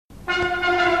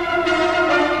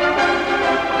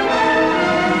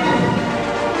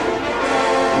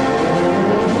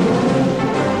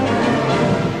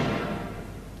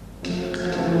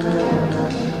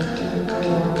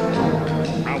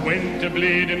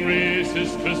being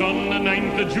racist, 'twas on the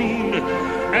 9th of June,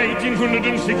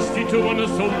 1862 on a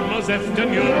summer's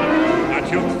afternoon. I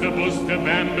took the bus to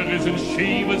Banbury's and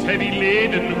she was heavy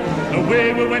laden.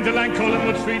 Away we went along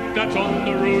Collingwood Street, that's on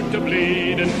the road to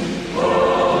Bladen.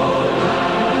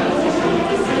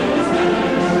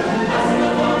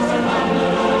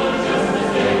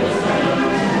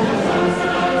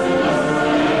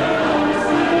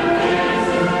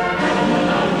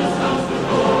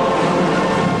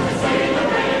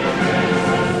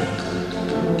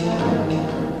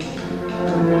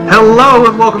 Hello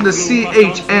and welcome to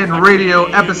CHN Radio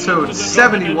episode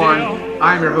 71.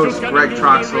 I'm your host Greg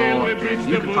Troxel, and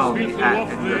you can follow me at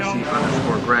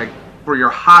NUFC_Greg for your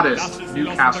hottest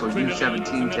Newcastle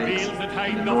U17 takes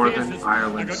in the Northern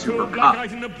Ireland Super Cup.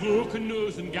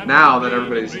 Now that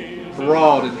everybody's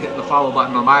enthralled and hitting the follow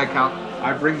button on my account,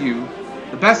 I bring you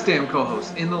the best damn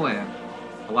co-host in the land,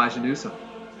 Elijah Newsom.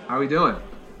 How are we doing?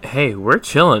 Hey, we're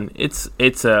chilling.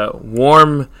 It's a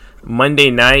warm Monday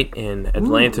night in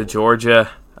Atlanta, Georgia,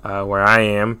 where I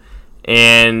am,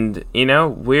 and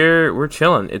we're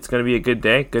chilling. It's going to be a good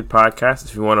day, good podcast.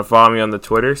 If you want to follow me on the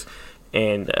Twitters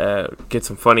and get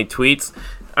some funny tweets,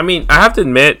 I mean, I have to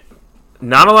admit,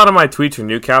 not a lot of my tweets are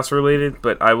Newcastle related,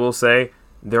 but I will say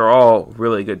they're all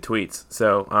really good tweets.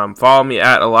 So follow me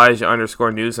at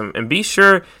Elijah_Newsom, and be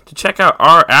sure to check out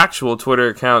our actual Twitter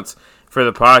accounts for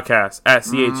the podcast at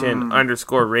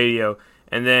CHN_radio.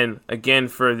 And then, again,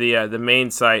 for the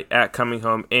main site at Coming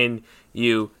Home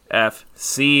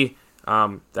NUFC,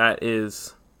 that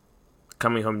is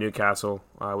Coming Home Newcastle,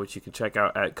 which you can check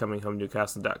out at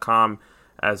ComingHomeNewcastle.com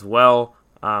as well.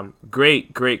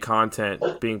 Great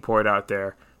content being poured out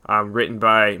there, written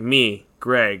by me,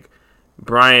 Greg,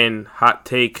 Brian, Hot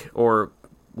Take or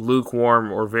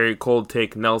Lukewarm or Very Cold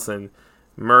Take Nelson,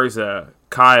 Mirza,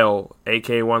 Kyle,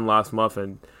 AK1 Lost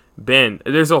Muffin, Ben.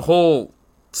 There's a whole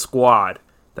squad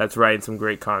that's writing some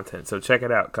great content, so check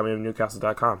it out,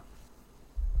 ComingHomeNewcastle.com.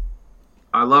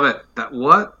 I love it.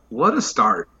 What a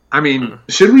start. I mean,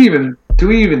 do we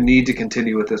even need to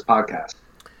continue with this podcast?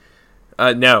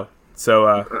 No.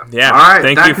 So yeah. All right,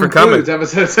 thank you for coming.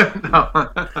 Episode 7. No. All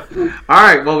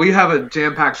right, well, we have a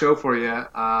jam-packed show for you.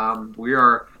 We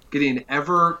are getting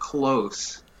ever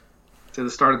close to the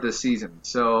start of this season,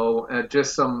 so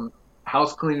just some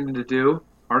house cleaning to do.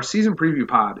 Our season preview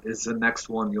pod is the next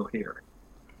one you'll hear.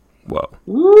 Whoa.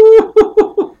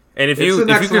 Woo! And if you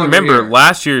can remember,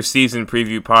 last year's season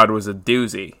preview pod was a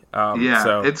doozy.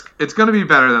 So. It's going to be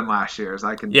better than last year's,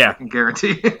 I can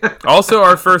guarantee. Also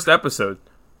our first episode.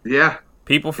 Yeah.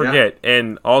 People forget. Yeah.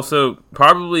 And also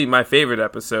probably my favorite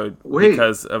episode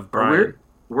because of Brian.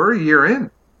 We're a year in,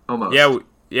 almost.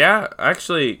 Yeah,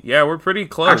 actually, we're pretty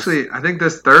close. Actually, I think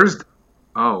this Thursday.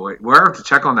 Oh, wait. We'll have to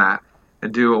check on that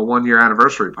and do a 1-year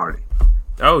anniversary party.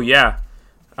 Oh, yeah.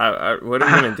 What are we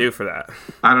going to do for that?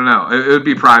 I don't know. It would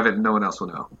be private and no one else will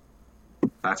know.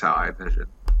 That's how I envision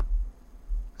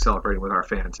celebrating with our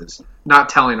fans, is not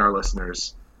telling our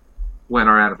listeners when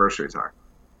our anniversaries are.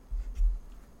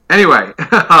 Anyway,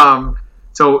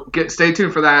 so stay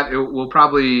tuned for that. We'll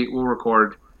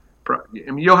record. I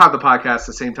mean, you'll have the podcast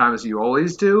the same time as you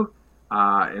always do.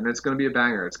 And it's going to be a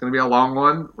banger. It's going to be a long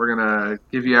one. We're going to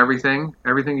give you everything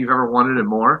you've ever wanted and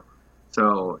more.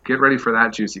 So get ready for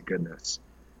that juicy goodness.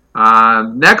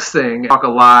 Next thing, talk a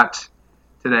lot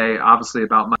today, obviously,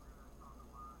 about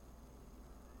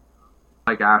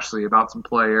Mike Ashley, about some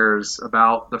players,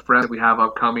 about the friends that we have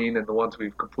upcoming and the ones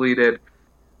we've completed,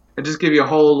 and just give you a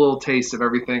whole little taste of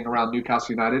everything around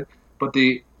Newcastle United. But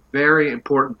the very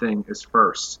important thing is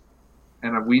first,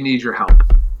 and we need your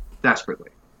help desperately.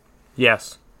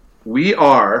 Yes. We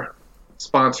are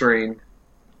sponsoring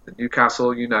the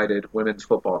Newcastle United Women's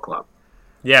Football Club.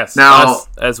 Yes. Now,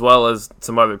 as well as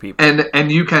some other people.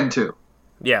 And you can too.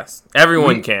 Yes.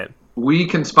 Everyone can. We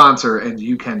can sponsor and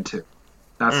you can too.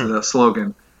 That's the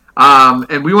slogan.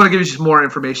 And we want to give you some more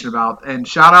information about, and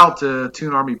shout out to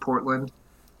Toon Army Portland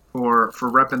for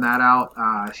repping that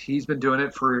out. He's been doing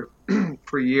it for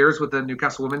years with the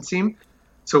Newcastle women's team.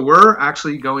 So we're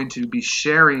actually going to be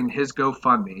sharing his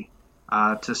GoFundMe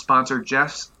to sponsor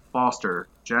Jess Foster.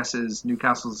 Jess is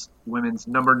Newcastle's women's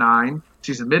number 9.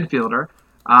 She's a midfielder,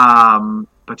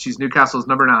 but she's Newcastle's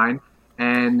number 9.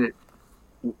 And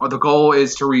the goal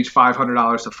is to reach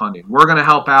 $500 of funding. We're going to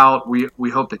help out. We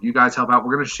hope that you guys help out.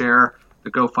 We're going to share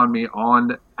the GoFundMe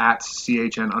on at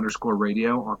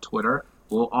CHN_radio on Twitter.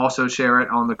 We'll also share it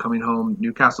on the Coming Home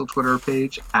Newcastle Twitter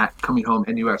page at Coming Home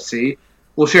NUFC.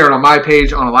 We'll share it on my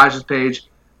page, on Elijah's page.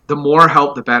 The more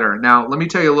help, the better. Now, let me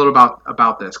tell you a little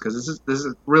about this, because this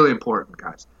is really important,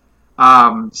 guys.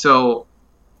 So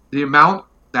the amount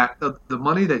that the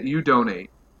money that you donate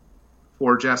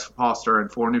for Jess Foster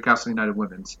and for Newcastle United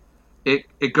Women's,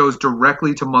 it goes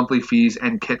directly to monthly fees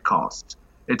and kit costs.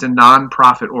 It's a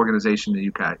non-profit organization in the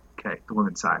UK, the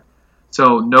women's side.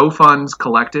 So no funds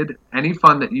collected. Any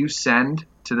fund that you send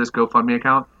to this GoFundMe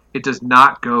account, it does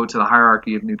not go to the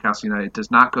hierarchy of Newcastle United. It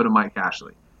does not go to Mike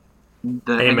Ashley.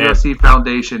 The NUFC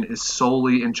Foundation is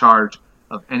solely in charge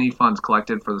of any funds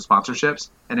collected for the sponsorships,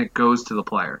 and it goes to the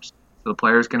players. So the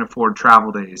players can afford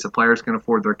travel days. The players can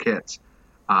afford their kits.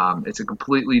 It's a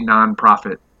completely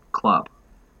non-profit club.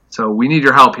 So we need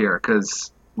your help here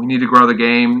because we need to grow the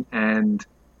game, and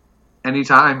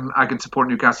anytime I can support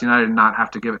Newcastle United and not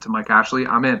have to give it to Mike Ashley,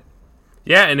 I'm in.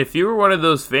 Yeah, and if you were one of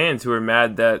those fans who were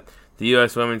mad that the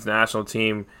U.S. women's national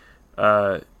team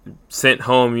sent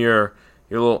home your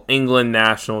little England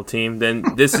national team, then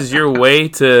this is your way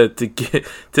to get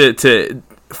to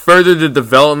further the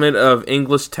development of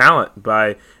English talent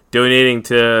by donating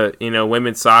to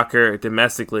women's soccer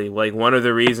domestically. Like, one of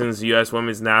the reasons the U.S.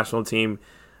 women's national team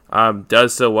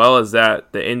does so well is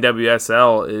that the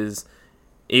NWSL is,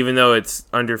 even though it's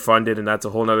underfunded, and that's a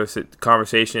whole other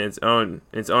conversation in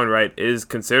its own right, is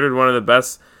considered one of the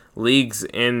best leagues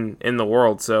in the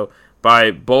world. So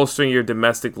by bolstering your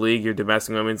domestic league, your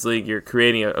domestic women's league, you're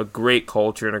creating a great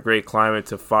culture and a great climate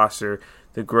to foster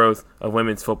the growth of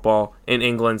women's football in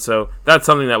England. So that's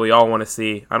something that we all want to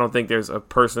see. I don't think there's a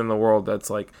person in the world that's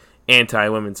like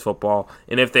anti-women's football.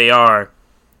 And if they are,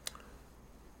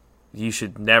 you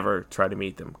should never try to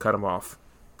meet them. Cut them off.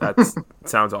 That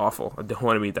sounds awful. I don't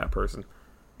want to meet that person.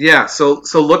 Yeah, so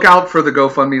look out for the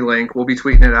GoFundMe link. We'll be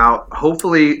tweeting it out.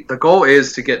 Hopefully, the goal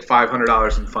is to get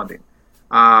 $500 in funding.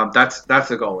 That's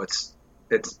the goal. It's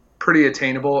pretty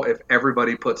attainable. If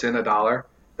everybody puts in $1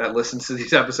 that listens to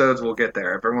these episodes, we'll get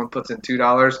there. If everyone puts in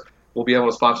 $2, we'll be able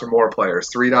to sponsor more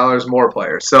players. $3, more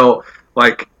players. So,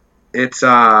 like, it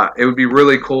would be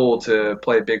really cool to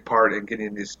play a big part in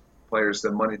getting these players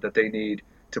the money that they need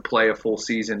to play a full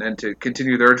season and to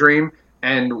continue their dream.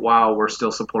 And while we're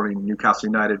still supporting Newcastle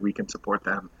United, we can support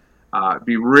them.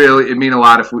 It'd mean a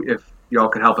lot if y'all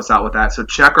could help us out with that. So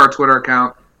check our Twitter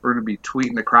account. We're going to be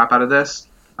tweeting the crap out of this.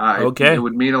 Okay. It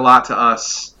would mean a lot to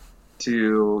us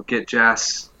to get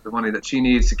Jess the money that she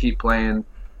needs to keep playing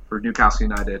for Newcastle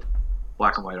United,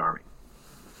 Black and White Army.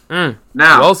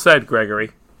 Now, well said,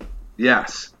 Gregory.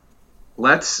 Yes.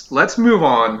 Let's move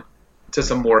on to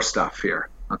some more stuff here.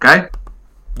 Okay?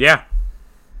 Yeah.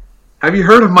 Have you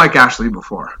heard of Mike Ashley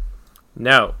before?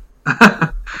 No.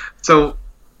 So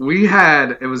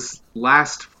it was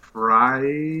last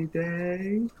Friday.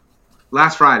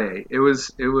 It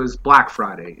was Black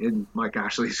Friday in Mike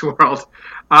Ashley's world.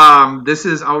 I'll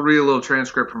read a little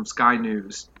transcript from Sky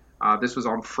News. This was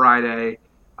on Friday.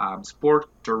 Sport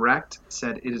Direct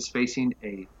said it is facing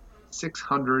a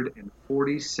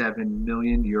 647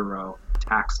 million euro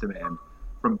tax demand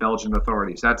from Belgian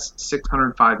authorities. That's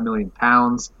 605 million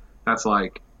pounds. That's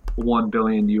like $1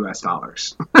 billion US.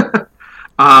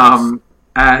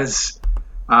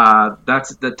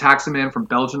 That's the tax demand from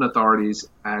Belgian authorities,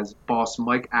 as boss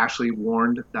Mike Ashley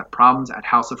warned that problems at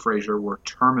House of Fraser were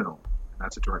terminal.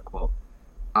 That's a direct quote.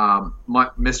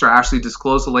 Mr. Ashley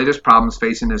disclosed the latest problems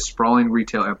facing his sprawling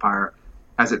retail empire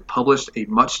as it published a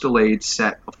much-delayed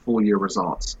set of full-year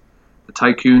results. The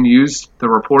tycoon used the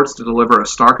reports to deliver a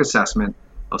stark assessment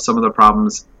of some of the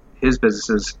problems his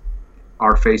businesses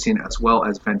are facing, as well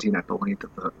as venting at the length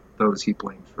of those he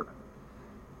blames for them.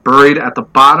 Buried at the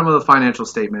bottom of the financial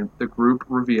statement, the group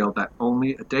revealed that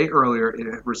only a day earlier it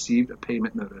had received a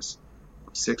payment notice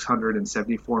of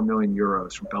 674 million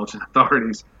euros from Belgian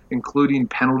authorities, including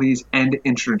penalties and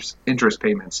interest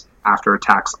payments after a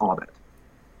tax audit.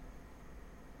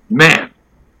 Man.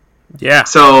 Yeah.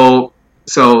 So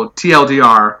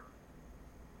TLDR,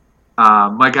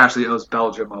 Mike Ashley owes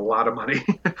Belgium a lot of money.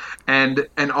 and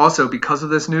also, because of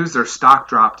this news, their stock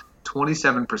dropped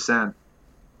 27%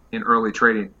 in early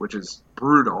trading, which is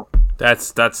brutal.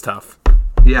 That's tough.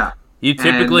 Yeah. You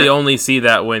typically only see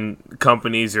that when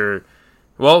companies are,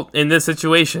 well, in this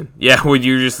situation. Yeah, when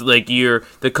you're just like,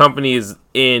 the company is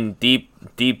in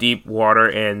deep water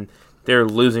and they're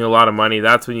losing a lot of money.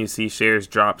 That's when you see shares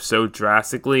drop so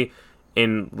drastically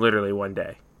in literally one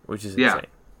day, which is insane.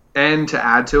 And to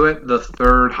add to it, the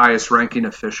third highest ranking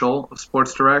official of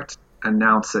Sports Direct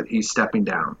announced that he's stepping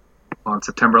down. On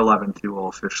September 11th, he will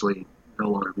officially no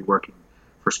longer be working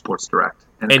for Sports Direct.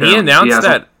 And he announced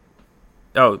that...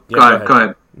 Oh, yeah, go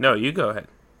ahead. No, you go ahead.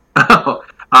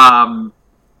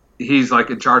 He's like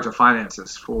in charge of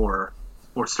finances for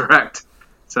Sports Direct.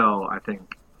 So I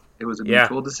think it was a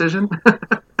mutual decision.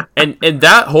 and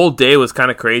that whole day was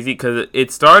kind of crazy because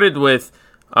it started with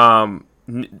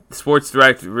Sports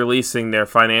Direct releasing their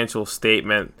financial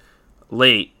statement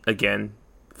late again.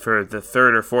 For the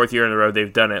third or fourth year in a row,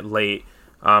 they've done it late,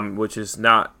 which has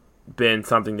not been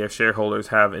something their shareholders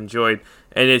have enjoyed.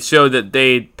 And it showed that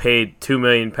they paid £2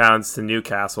 million to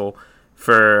Newcastle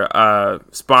for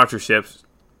sponsorships,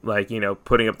 like,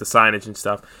 putting up the signage and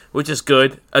stuff, which is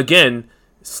good. Again,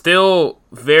 still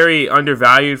very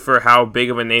undervalued for how big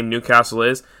of a name Newcastle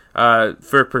is.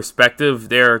 For perspective,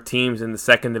 there are teams in the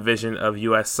second division of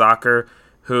U.S. soccer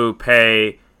who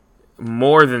pay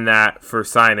more than that for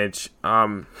signage,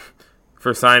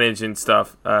 and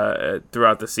stuff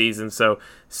throughout the season. So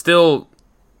still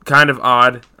kind of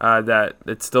odd that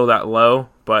it's still that low,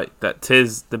 but that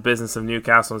 'tis the business of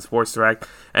Newcastle and Sports Direct.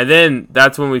 And then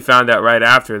that's when we found out right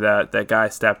after that guy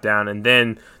stepped down, and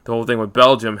then the whole thing with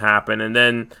Belgium happened. And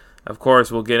then, of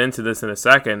course, we'll get into this in a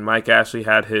second, Mike Ashley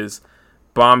had his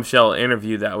bombshell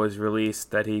interview that was released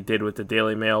that he did with the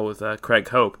Daily Mail with Craig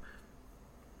Hope.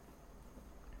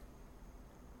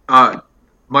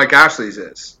 Mike Ashley's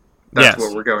is. That's yes.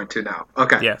 what we're going to now.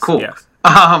 Okay, yes, cool. Yes.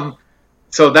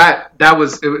 So that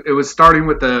was starting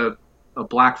with a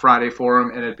Black Friday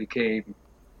forum, and it became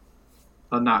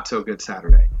a not so good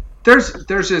Saturday. There's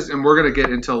just, and we're gonna get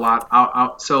into a lot.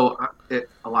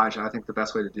 Elijah, I think the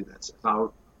best way to do this is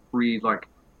I'll read like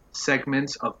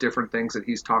segments of different things that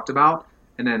he's talked about,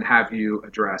 and then have you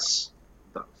address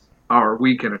those, or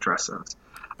we can address those.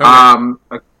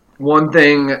 Okay. One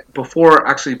thing before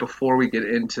we get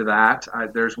into that,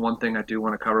 there's one thing I do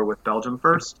want to cover with Belgium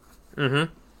first.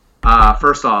 Mm-hmm.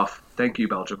 First off, thank you,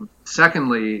 Belgium.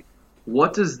 Secondly,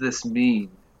 what does this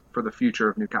mean for the future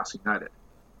of Newcastle United?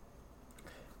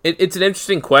 It's an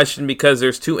interesting question because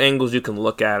there's two angles you can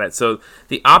look at it. So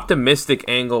the optimistic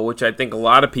angle, which I think a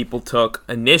lot of people took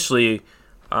initially,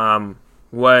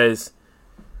 was,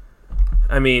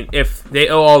 if they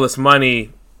owe all this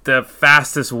money, the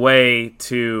fastest way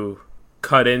to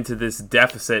cut into this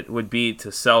deficit would be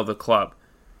to sell the club,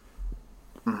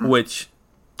 mm-hmm. which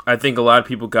I think a lot of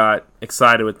people got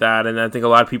excited with that, and I think a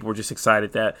lot of people were just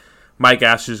excited that Mike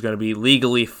Ashley is going to be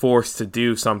legally forced to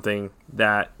do something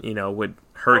that, would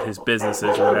hurt his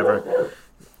businesses or whatever.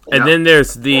 And then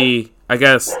there's the, I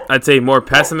guess, I'd say more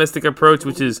pessimistic approach,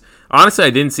 which is, honestly, I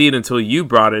didn't see it until you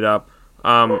brought it up.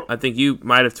 I think you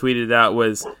might have tweeted it out,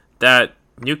 was that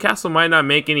Newcastle might not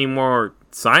make any more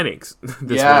signings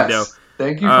this window.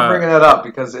 Thank you for bringing that up,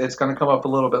 because it's going to come up a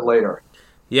little bit later.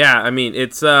 Yeah,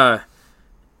 it's I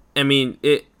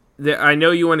know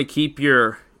you want to keep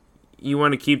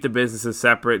the businesses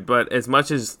separate, but as much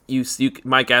as you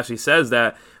Mike Ashley says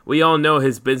that, we all know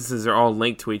his businesses are all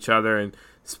linked to each other, and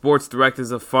Sports Direct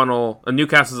is a funnel.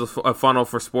 Newcastle is a funnel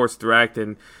for Sports Direct,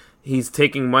 and he's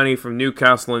taking money from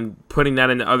Newcastle and putting that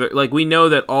into other. Like, we know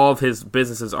that all of his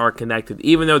businesses are connected,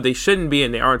 even though they shouldn't be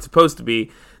and they aren't supposed to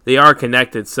be. They are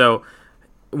connected. So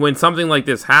when something like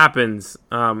this happens,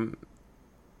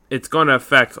 it's going to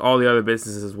affect all the other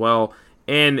businesses as well,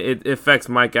 and it affects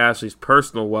Mike Ashley's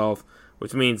personal wealth,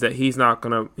 which means that he's not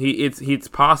going to. It's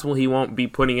possible he won't be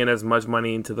putting in as much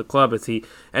money into the club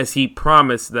as he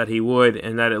promised that he would,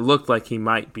 and that it looked like he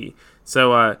might be.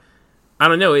 So I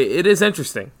don't know. It is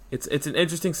interesting. It's an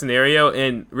interesting scenario,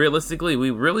 and realistically, we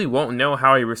really won't know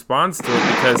how he responds to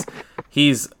it because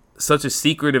he's such a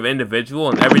secretive individual,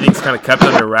 and everything's kind of kept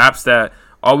under wraps that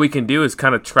all we can do is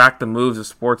kind of track the moves of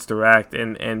Sports Direct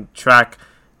and track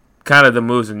kind of the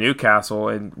moves of Newcastle,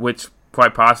 and which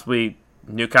quite possibly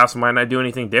Newcastle might not do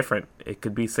anything different. It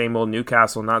could be same old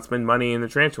Newcastle, not spend money in the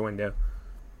transfer window.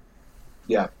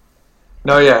 Yeah.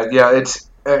 No, yeah. It's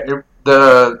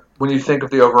when you think of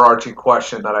the overarching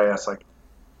question that I asked, like,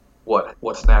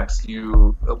 what's next?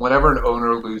 Whenever an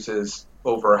owner loses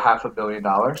over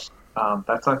 $500,000,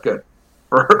 that's not good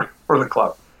for the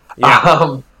club.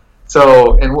 Yeah.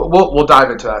 So, and we'll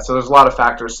dive into that. So there's a lot of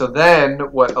factors. So then,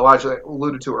 what Elijah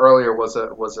alluded to earlier was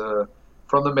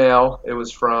from the Mail. It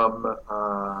was from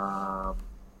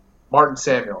Martin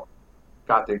Samuel.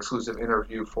 Got the exclusive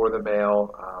interview for the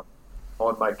Mail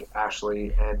on Mike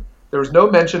Ashley, and there was no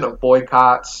mention of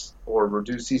boycotts or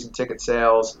reduced season ticket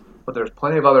sales, but there's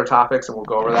plenty of other topics, and we'll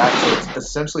go over that. So it's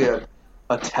essentially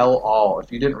a tell-all.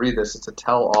 If you didn't read this, it's a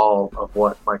tell-all of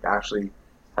what Mike Ashley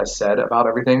has said about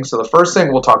everything. So the first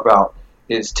thing we'll talk about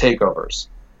is takeovers.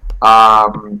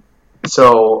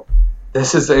 So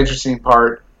this is the interesting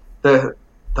part. The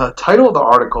title of the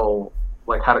article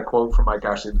had a quote from Mike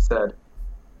Ashley that said,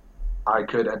 "I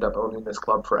could end up owning this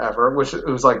club forever," which it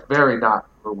was very not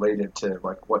related to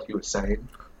what he was saying.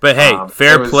 But hey,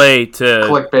 fair play to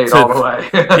clickbait all the way.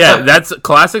 Yeah, that's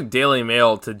classic Daily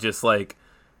Mail to just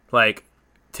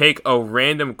take a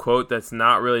random quote that's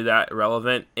not really that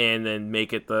relevant and then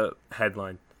make it the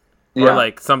headline. Yeah.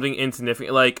 Or something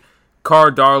insignificant.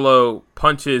 Darlow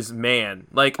punches man.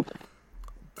 Like,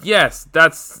 yes,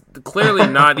 that's clearly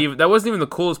not even. That wasn't even the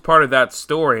coolest part of that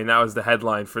story, and that was the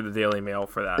headline for the Daily Mail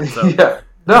for that. So. Yeah.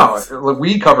 No,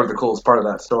 we covered the coolest part of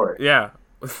that story. Yeah.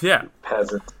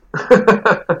 Peasant.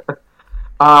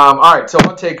 All right, so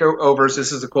on takeovers,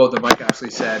 this is a quote that Mike Ashley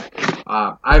said.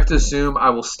 I have to assume I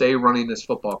will stay running this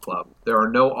football club. There are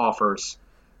no offers.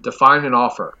 Define an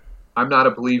offer. I'm not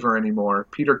a believer anymore.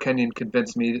 Peter Kenyon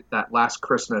convinced me that last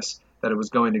Christmas that it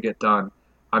was going to get done.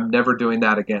 I'm never doing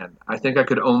that again. I think I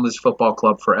could own this football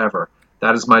club forever.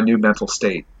 That is my new mental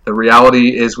state. The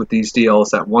reality is with these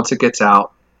deals that once it gets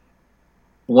out,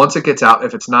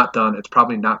 if it's not done, it's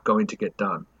probably not going to get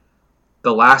done.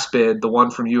 The last bid, the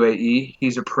one from UAE,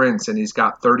 he's a prince and he's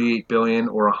got 38 billion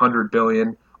or 100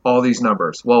 billion, all these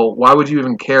numbers. Well, why would you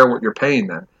even care what you're paying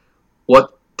then?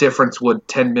 What difference would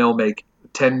 10 mil make?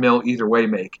 10 mil either way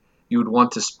make? You would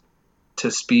want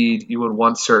to speed, you would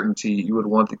want certainty, you would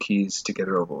want the keys to get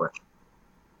it over with.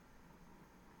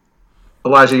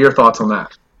 Elijah, your thoughts on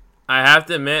that? I have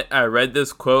to admit, I read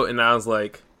this quote and I was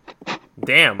like,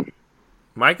 damn,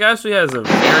 Mike Ashley has a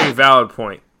very valid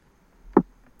point.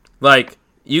 Like,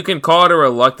 you can call it a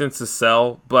reluctance to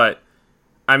sell, but,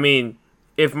 I mean,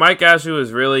 if Mike Ashley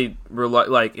was really,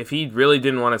 if he really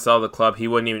didn't want to sell the club, he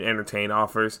wouldn't even entertain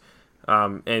offers.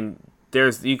 And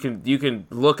you can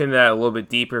look into that a little bit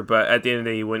deeper, but at the end of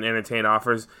the day, he wouldn't entertain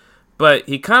offers. But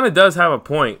he kind of does have a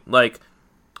point. Like,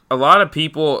 a lot of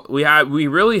people, we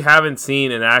really haven't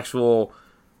seen an actual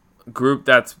group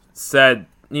that's said,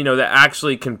 that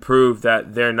actually can prove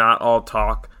that they're not all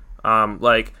talk.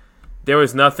 There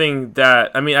was nothing that...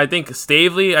 I mean, I think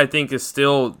Stavely, is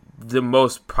still the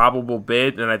most probable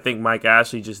bid, and I think Mike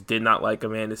Ashley just did not like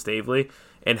Amanda Stavely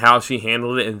and how she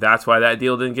handled it, and that's why that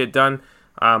deal didn't get done.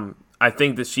 I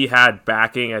think that she had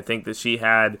backing. I think that she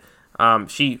had...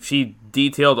 She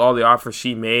detailed all the offers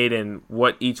she made and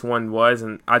what each one was,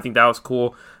 and I think that was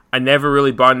cool. I never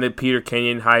really bought into Peter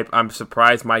Kenyon hype. I'm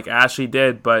surprised Mike Ashley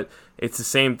did, but it's the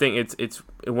same thing. It's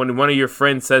when one of your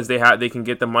friends says they can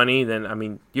get the money, then I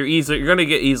mean you're going to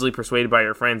get easily persuaded by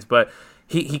your friends. But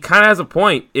he kind of has a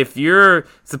point. If you're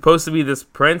supposed to be this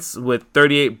prince with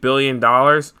 $38 billion,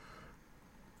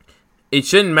 it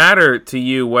shouldn't matter to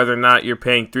you whether or not you're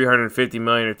paying $350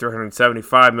 million or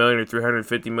 $375 million or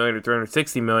 $350 million or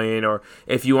 $360 million, or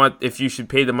if you should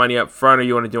pay the money up front or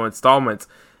you want to do installments.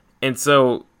 And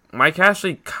so Mike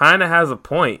Ashley kind of has a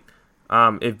point.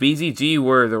 If BZG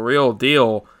were the real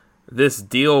deal, this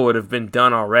deal would have been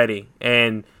done already.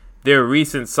 And their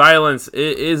recent silence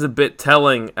is a bit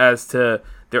telling as to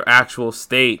their actual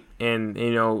state. And,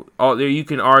 you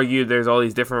can argue there's all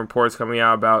these different reports coming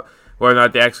out about whether or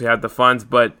not they actually have the funds.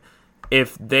 But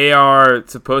if they are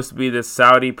supposed to be this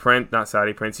UAE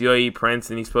prince,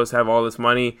 and he's supposed to have all this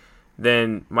money,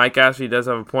 then Mike Ashley does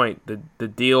have a point. The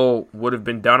deal would have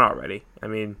been done already. I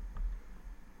mean...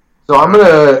 So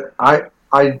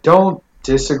I don't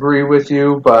disagree with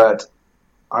you, but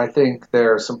I think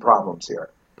there are some problems here.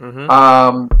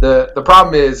 Mm-hmm. The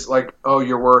problem is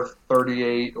you're worth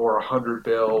 38 or 100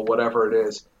 bill, whatever it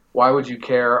is. Why would you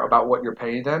care about what you're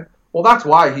paying then? Well, that's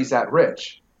why he's that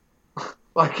rich.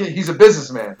 He's a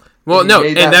businessman. Well, no,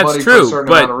 and that's true.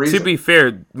 But to be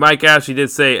fair, Mike Ashley did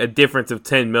say a difference of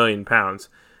 10 million pounds,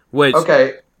 which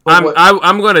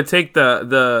I'm going to take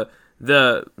the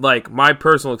my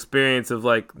personal experience of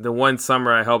the one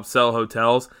summer I helped sell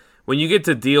hotels. When you get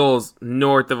to deals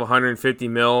north of 150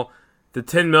 mil, the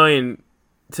 10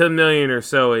 million or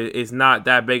so is not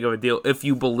that big of a deal if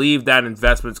you believe that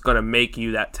investment's going to make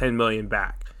you that 10 million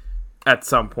back at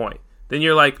some point. Then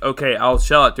you're like, okay, I'll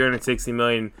shell at 360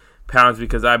 million pounds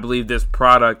because I believe this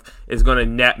product is going to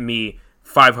net me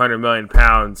 500 million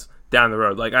pounds down the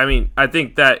road. I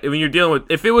think that when you're dealing with,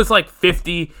 if it was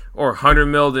 50 or 100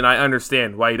 mil, then I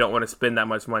understand why you don't want to spend that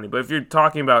much money. But if you're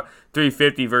talking about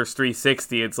 350 versus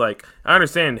 360, it's I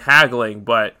understand haggling,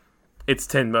 but it's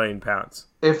 10 million pounds.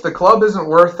 If the club isn't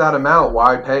worth that amount,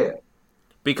 why pay it?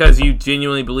 Because you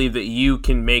genuinely believe that you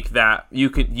can make that, you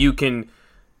can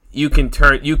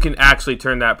actually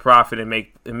turn that profit and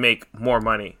make more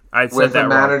money. I said with that a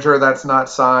manager that's not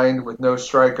signed, with no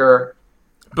striker.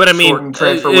 But I mean,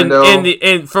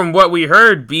 and from what we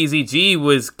heard, BZG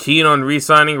was keen on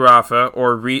re-signing Rafa,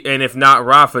 and if not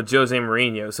Rafa, Jose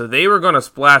Mourinho. So they were going to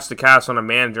splash the cash on a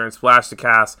manager and splash the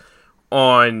cash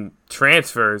on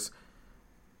transfers.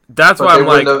 That's why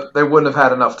they wouldn't have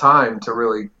had enough time to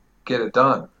really get it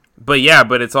done. But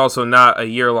it's also not a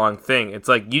year-long thing. It's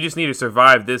you just need to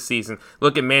survive this season.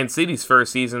 Look at Man City's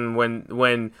first season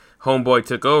when Homeboy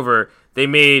took over. They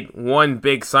made one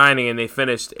big signing and they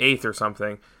finished 8th or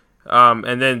something.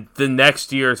 And then the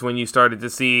next year is when you started to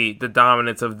see the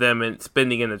dominance of them and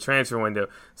spending in the transfer window.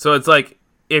 So it's like,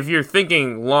 if you're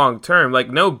thinking long term, like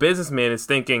no businessman is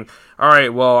thinking, all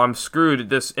right, well, I'm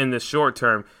screwed in this short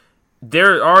term.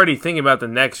 They're already thinking about the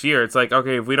next year. It's like,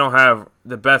 okay, if we don't have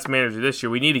the best manager this year,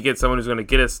 we need to get someone who's going to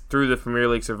get us through the Premier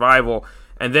League survival,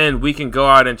 and then we can go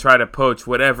out and try to poach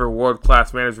whatever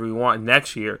world-class manager we want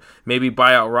next year. Maybe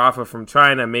buy out Rafa from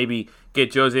China, maybe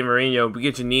get Jose Mourinho,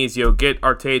 get Genesio, get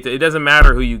Arteta. It doesn't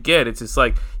matter who you get. It's just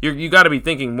like you got to be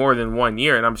thinking more than 1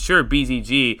 year. And I'm sure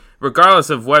BZG, regardless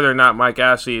of whether or not Mike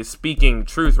Ashley is speaking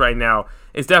truth right now,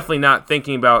 is definitely not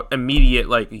thinking about immediate,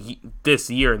 like, this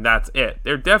year and that's it.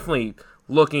 They're definitely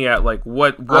looking at, like,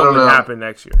 what would happen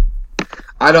next year.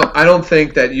 I don't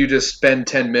think that you just spend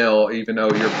 $10 million even though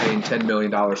you're paying $10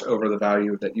 million over the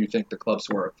value that you think the club's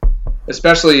worth.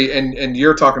 Especially, and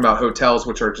you're talking about hotels,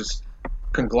 which are just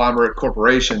conglomerate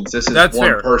corporations. This is one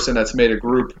fair. Person that's made a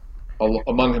group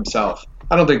among himself.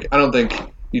 I don't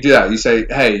think you do that. You say,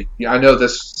 hey, I know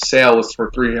this sale was for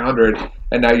 $300,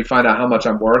 and now you find out how much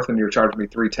I'm worth, and you're charging me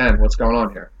 $310. What's going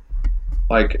on here?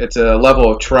 Like, it's a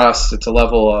level of trust. It's a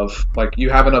level of, like, you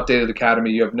haven't updated the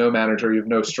academy. You have no manager. You have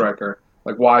no striker.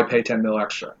 Like, why pay $10 million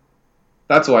extra?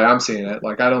 That's the way I'm seeing it.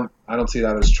 Like, I don't see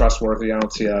that as trustworthy. I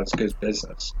don't see that as good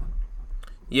business.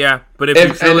 Yeah, but if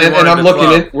you truly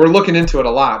we're looking into it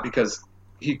a lot because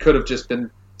he could have just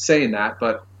been saying that,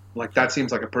 but like that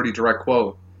seems like a pretty direct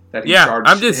quote that he charged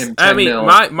him $10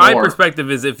 million my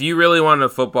perspective is if you really wanted a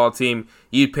football team,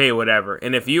 you'd pay whatever.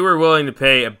 And if you were willing to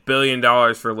pay $1 billion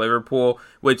for Liverpool,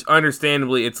 which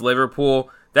understandably it's Liverpool,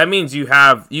 that means you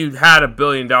had $1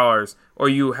 billion or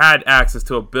you had access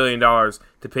to $1 billion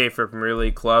to pay for a Premier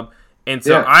League club. And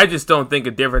so I just don't think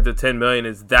a difference of $10 million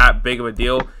is that big of a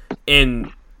deal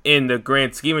in the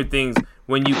grand scheme of things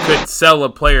when you could sell a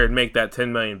player and make that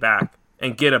 $10 million back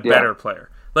and get a better player.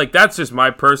 Like, that's just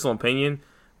my personal opinion.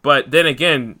 But then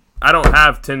again, I don't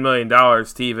have $10 million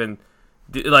to even,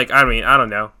 like, I mean, I don't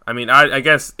know. I mean, I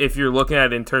guess if you're looking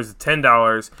at it in terms of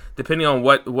 $10, depending on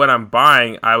what I'm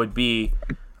buying, I would be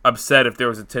upset if there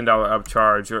was a $10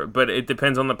 upcharge. But it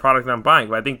depends on the product I'm buying.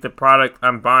 But I think the product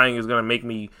I'm buying is going to make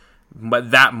me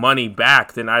that money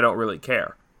back, then I don't really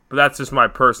care. But that's just my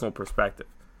personal perspective.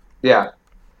 Yeah.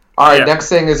 All right, next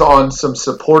thing is on some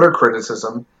supporter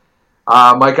criticism.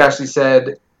 Mike Ashley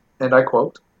said, and I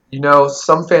quote,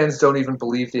 some fans don't even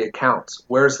believe the accounts.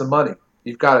 Where's the money?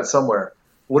 You've got it somewhere.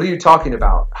 What are you talking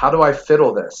about? How do I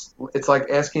fiddle this? It's like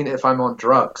asking if I'm on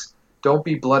drugs. Don't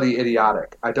be bloody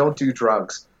idiotic. I don't do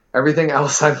drugs. Everything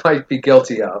else I might be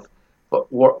guilty of.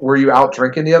 But were you out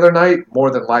drinking the other night?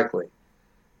 More than likely.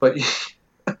 But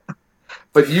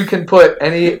you can put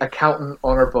any accountant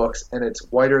on our books, and it's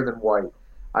whiter than white.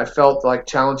 I felt like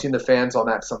challenging the fans on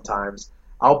that sometimes.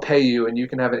 I'll pay you, and you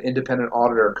can have an independent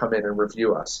auditor come in and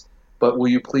review us. But will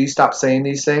you please stop saying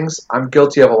these things? I'm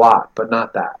guilty of a lot, but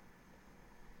not that.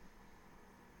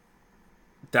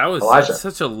 That was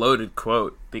such a loaded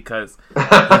quote because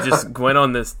he just went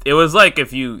on this. It was like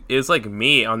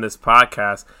me on this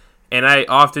podcast, and I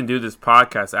often do this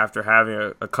podcast after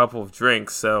having a couple of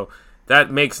drinks, so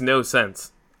that makes no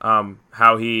sense.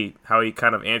 How he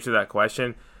kind of answered that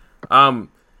question.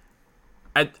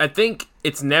 I think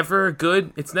it's never a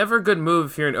good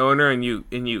move if you're an owner and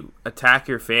you attack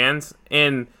your fans.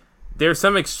 And there's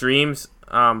some extremes,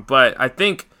 but I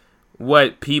think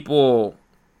what people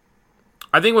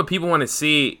want to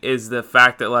see is the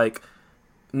fact that, like,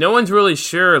 no one's really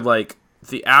sure, like,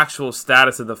 the actual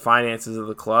status of the finances of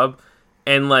the club.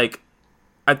 And, like,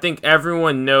 I think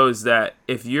everyone knows that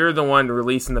if you're the one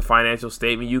releasing the financial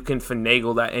statement, you can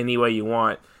finagle that any way you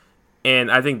want.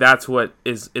 And I think that's what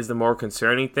is the more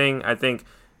concerning thing. I think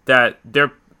that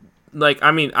they're, like, I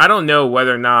mean, I don't know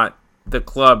whether or not the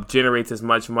club generates as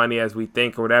much money as we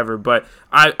think or whatever, but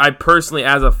I personally,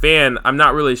 as a fan, I'm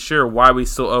not really sure why we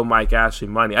still owe Mike Ashley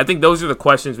money. I think those are the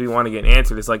questions we want to get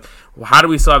answered. It's like, well, how do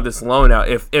we still have this loan out?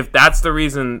 If that's the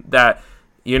reason that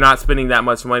you're not spending that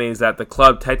much money is that the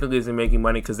club technically isn't making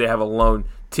money because they have a loan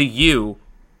to you,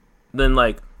 then,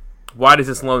 like, why does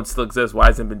this loan still exist? Why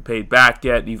hasn't it been paid back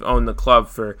yet? You've owned the club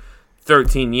for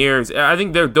 13 years. I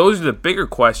think those are the bigger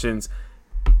questions.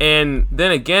 And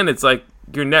then again, it's like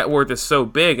your net worth is so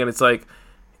big, and it's like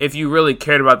if you really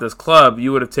cared about this club,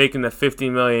 you would have taken the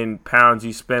 £50 million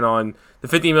you spent on the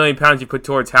 £50 million you put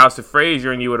towards House of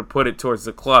Fraser, and you would have put it towards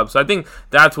the club. So I think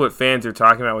that's what fans are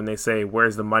talking about when they say,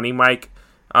 "Where's the money, Mike?"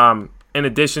 In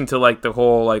addition to, like, the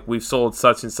whole, like, we've sold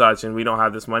such and such and we don't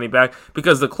have this money back,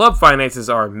 because the club finances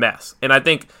are a mess. And I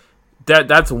think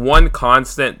that's one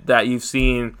constant that you've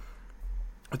seen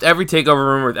with every takeover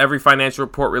rumor, with every financial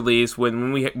report release,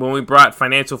 when we brought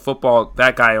Financial Football,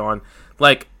 that guy on,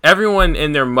 like, everyone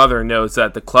and their mother knows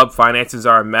that the club finances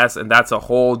are a mess, and that's a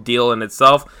whole deal in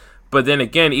itself. But then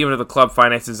again, even if the club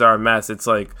finances are a mess, it's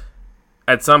like,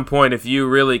 at some point, if you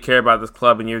really care about this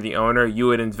club and you're the owner, you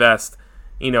would invest,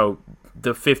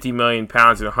 the 50 million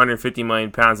pounds or 150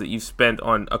 million pounds that you've spent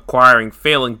on acquiring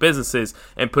failing businesses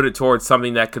and put it towards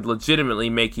something that could legitimately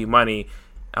make you money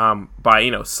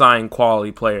by signing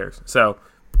quality players. So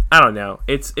I don't know.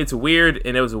 It's weird,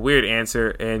 and it was a weird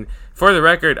answer. And for the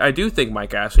record, I do think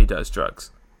Mike Ashley does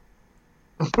drugs,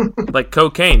 like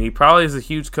cocaine. He probably is a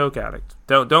huge coke addict.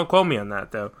 Don't quote me on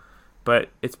that though, but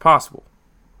it's possible.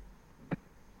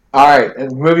 All right,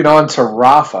 and moving on to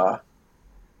Rafa.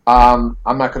 I'm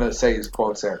not going to say his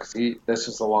quotes there because this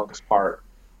is the longest part.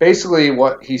 Basically,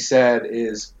 what he said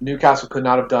is Newcastle could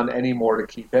not have done any more to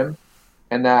keep him,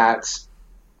 and that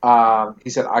he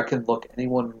said, I can look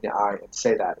anyone in the eye and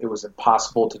say that. It was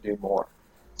impossible to do more.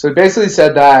 So he basically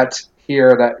said that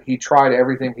here, that he tried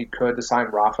everything he could to sign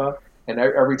Rafa, and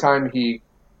every time he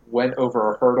went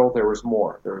over a hurdle, there was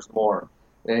more.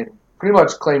 And pretty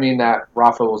much claiming that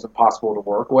Rafa was impossible to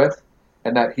work with,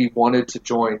 and that he wanted to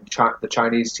join the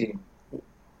Chinese team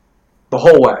the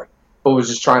whole way, but was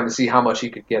just trying to see how much he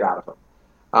could get out of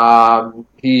him.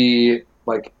 He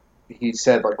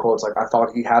said, quotes like, I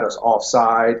thought he had us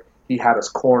offside, he had us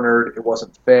cornered, it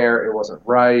wasn't fair, it wasn't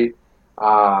right.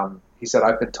 He said,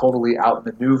 I've been totally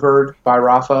outmaneuvered by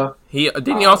Rafa. He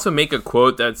also make a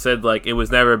quote that said, like, it was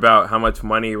never about how much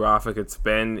money Rafa could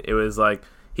spend. It was like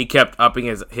he kept upping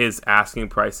his asking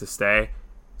price to stay.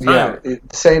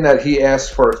 Saying that he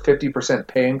asked for a 50%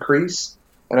 pay increase,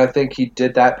 and I think he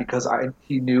did that because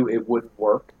he knew it wouldn't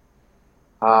work.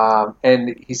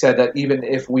 And he said that even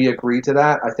if we agreed to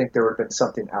that, I think there would have been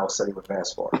something else that he would have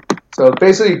asked for. So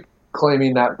basically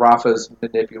claiming that Rafa's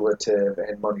manipulative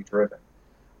and money-driven,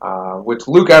 which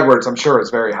Luke Edwards, I'm sure, is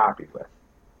very happy with.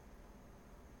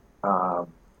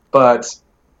 But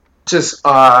just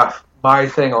my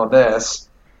thing on this,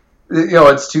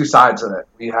 it's two sides of it.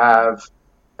 We have...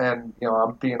 And,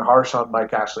 I'm being harsh on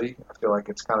Mike Ashley. I feel like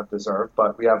it's kind of deserved.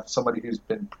 But we have somebody who's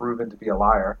been proven to be a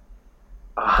liar.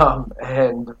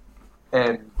 And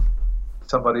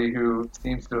somebody who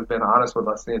seems to have been honest with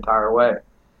us the entire way.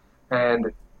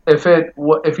 And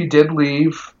if he did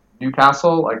leave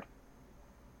Newcastle,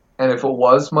 and if it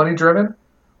was money-driven,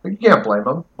 you can't blame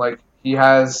him. He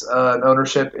has an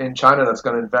ownership in China that's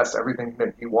going to invest everything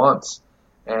that he wants.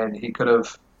 And he could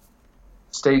have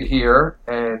stayed here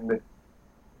and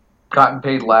gotten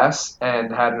paid less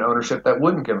and had an ownership that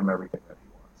wouldn't give him everything that he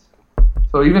wants.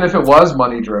 So even if it was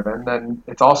money driven, then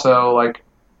it's also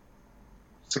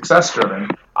success driven.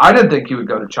 I didn't think he would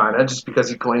go to China just because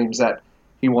he claims that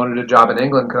he wanted a job in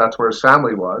England because that's where his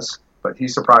family was, but he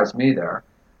surprised me there.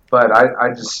 But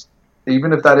I just,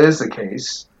 even if that is the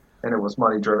case and it was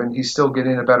money driven, he's still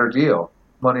getting a better deal,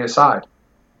 money aside.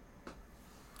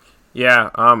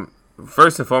 Yeah,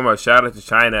 first and foremost, shout out to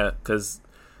China because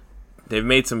they've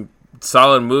made some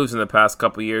solid moves in the past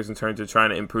couple of years in terms of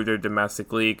trying to improve their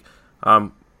domestic league.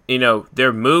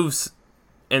 Their moves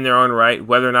in their own right,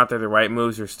 whether or not they're the right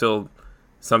moves, are still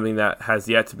something that has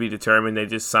yet to be determined. They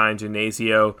just signed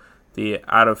Genesio, the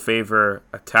out-of-favor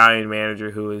Italian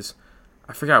manager who is,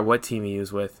 I forgot what team he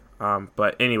was with.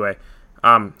 But anyway,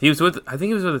 he was with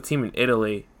a team in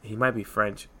Italy. He might be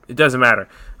French. It doesn't matter.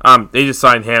 They just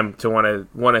signed him to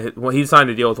he signed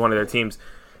a deal with one of their teams.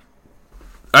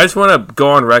 I just want to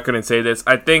go on record and say this.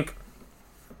 I think,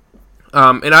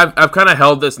 and I've kind of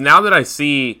held this now that I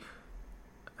see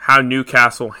how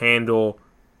Newcastle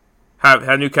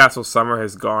how Newcastle's summer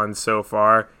has gone so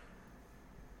far.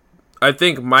 I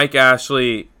think Mike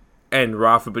Ashley and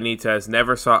Rafa Benitez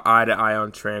never saw eye to eye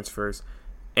on transfers,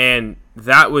 and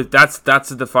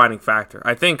that's a defining factor.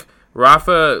 I think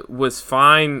Rafa was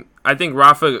fine. I think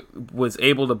Rafa was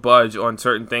able to budge on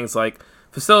certain things like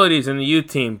facilities in the youth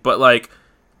team, but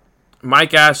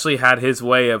Mike Ashley had his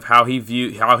way of how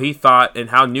he thought, and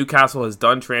how Newcastle has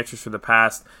done transfers for the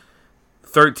past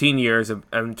 13 years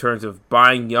in terms of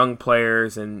buying young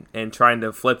players and trying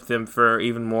to flip them for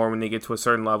even more when they get to a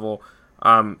certain level.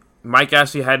 Mike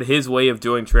Ashley had his way of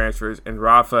doing transfers, and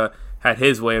Rafa had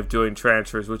his way of doing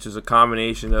transfers, which is a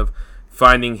combination of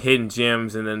finding hidden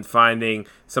gems and then finding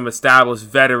some established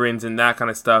veterans and that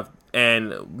kind of stuff,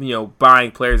 and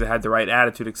buying players that had the right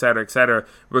attitude, et cetera,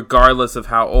 regardless of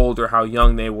how old or how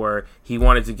young they were. He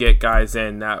wanted to get guys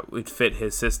in that would fit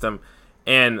his system,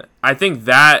 and I think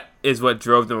that is what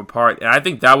drove them apart. And I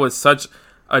think that was such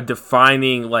a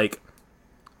defining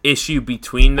issue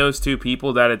between those two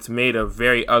people that it's made a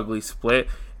very ugly split.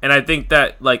 And I think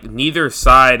that like neither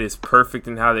side is perfect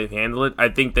in how they've handled it. I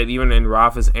think that even in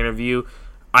Rafa's interview,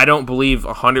 I don't believe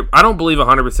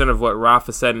 100% of what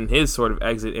Rafa said in his sort of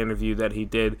exit interview that he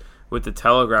did with the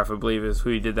Telegraph, I believe is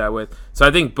who he did that with. So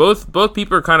I think both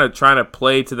people are kind of trying to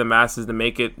play to the masses to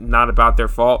make it not about their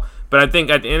fault. But I think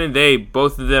at the end of the day,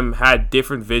 both of them had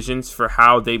different visions for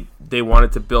how they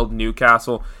wanted to build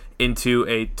Newcastle into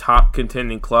a top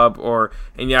contending club, or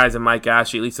in the eyes of Mike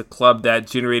Ashley, at least a club that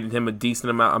generated him a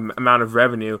decent amount of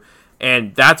revenue,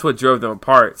 and that's what drove them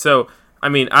apart. So, I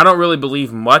mean, I don't really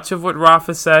believe much of what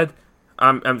Rafa said,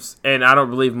 and I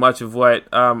don't believe much of what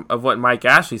Mike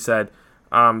Ashley said.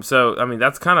 So, I mean,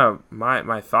 that's kind of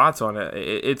my thoughts on it.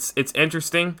 It's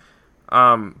interesting,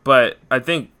 but I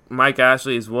think Mike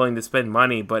Ashley is willing to spend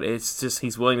money, but it's just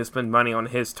he's willing to spend money on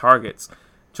his targets.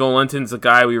 Joel Linton's a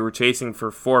guy we were chasing for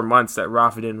 4 months that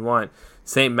Rafa didn't want.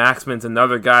 St. Maximin's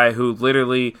another guy who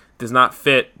literally does not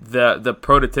fit the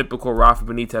prototypical Rafa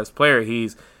Benitez player.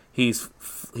 He's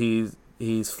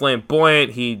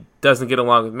flamboyant. He doesn't get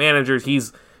along with managers.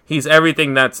 He's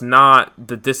everything that's not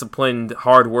the disciplined,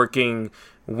 hardworking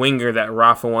winger that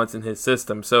Rafa wants in his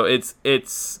system. So I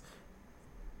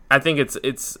think it's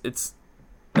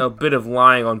a bit of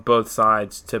lying on both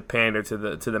sides to pander to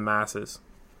the masses.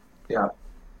 Yeah.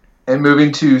 And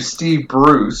moving to Steve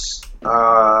Bruce,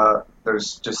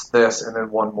 there's just this and then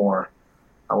one more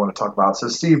I want to talk about. So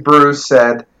Steve Bruce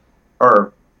said,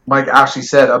 or Mike Ashley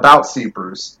said about Steve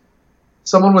Bruce,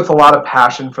 someone with a lot of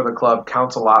passion for the club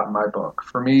counts a lot in my book.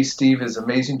 For me, Steve is an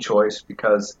amazing choice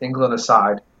because, England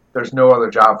aside, there's no other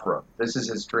job for him. This is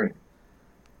his dream.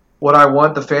 What I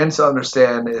want the fans to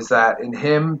understand is that in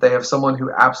him, they have someone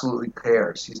who absolutely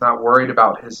cares. He's not worried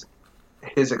about his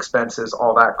expenses,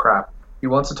 all that crap. He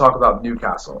wants to talk about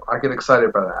Newcastle. I get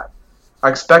excited by that. I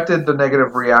expected the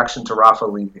negative reaction to Rafa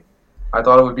leaving. I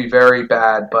thought it would be very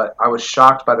bad, but I was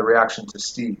shocked by the reaction to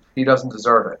Steve. He doesn't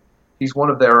deserve it. He's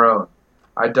one of their own.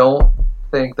 I don't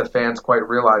think the fans quite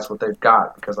realize what they've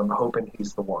got because I'm hoping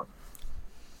he's the one.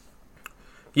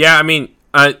 Yeah, I mean,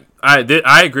 I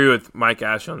agree with Mike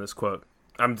Ashley on this quote.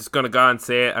 I'm just going to go and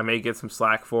say it. I may get some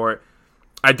slack for it.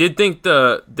 I did think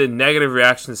the negative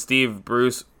reaction to Steve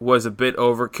Bruce was a bit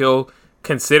overkill,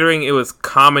 considering it was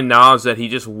common knowledge that he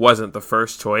just wasn't the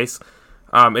first choice.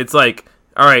 It's like,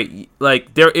 all right,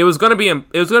 like it was going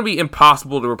to be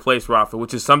impossible to replace Rafa,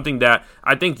 which is something that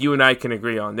I think you and I can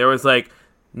agree on. There was like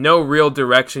no real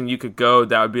direction you could go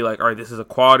that would be like, all right, this is a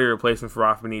quality replacement for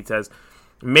Rafa Benitez.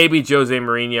 Maybe Jose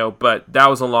Mourinho, but that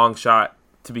was a long shot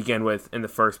to begin with in the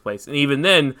first place. And even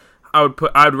then,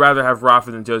 I'd rather have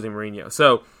Rafa than Jose Mourinho.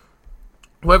 So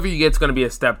whoever you get is going to be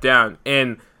a step down.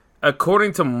 And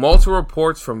according to multiple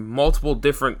reports from multiple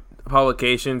different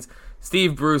publications,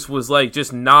 Steve Bruce was like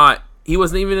just not. He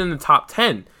wasn't even in the top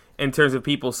 10 in terms of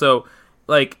people. So,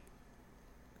 like,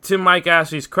 to Mike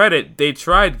Ashley's credit, they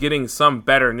tried getting some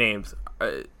better names,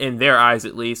 in their eyes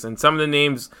at least. And some of the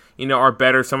names, are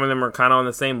better. Some of them are kind of on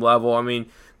the same level. I mean,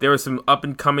 there were some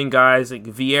up-and-coming guys like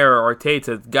Vieira,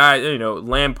 Arteta, guys,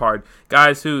 Lampard,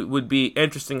 guys who would be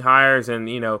interesting hires and,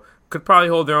 could probably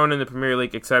hold their own in the Premier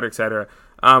League, et cetera, et cetera.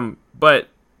 But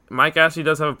Mike Ashley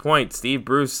does have a point. Steve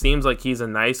Bruce seems like he's a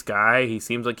nice guy. He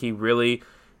seems like he really,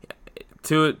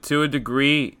 to a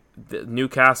degree,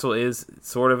 Newcastle is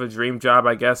sort of a dream job,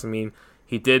 I guess. I mean,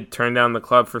 he did turn down the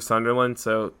club for Sunderland,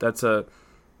 so it's a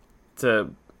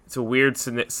weird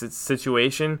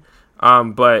situation.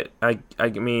 But I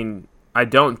mean, I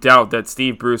don't doubt that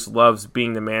Steve Bruce loves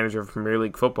being the manager of a Premier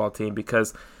League football team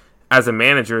because, as a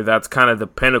manager, that's kind of the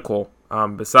pinnacle.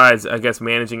 Besides, I guess,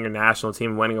 managing your national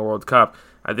team and winning a World Cup,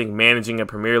 I think managing a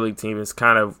Premier League team is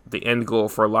kind of the end goal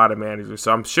for a lot of managers.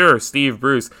 So I'm sure Steve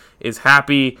Bruce is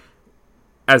happy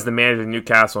as the manager of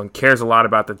Newcastle and cares a lot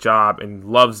about the job and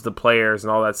loves the players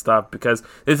and all that stuff because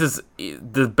this is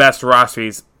the best roster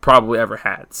he's probably ever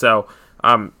had. So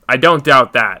I don't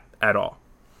doubt that at all.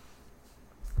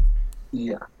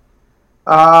 Yeah.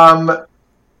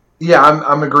 Yeah,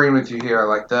 I'm agreeing with you here.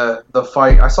 Like the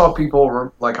fight, I saw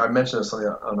people like I mentioned this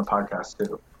on the podcast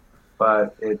too,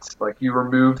 but it's like you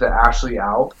remove the Ashley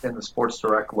out in the Sports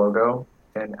Direct logo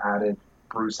and added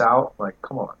Bruce out. Like,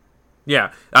 come on.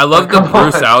 Yeah, I love the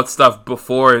Bruce out stuff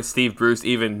before Steve Bruce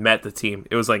even met the team.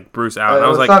 It was like Bruce out. And I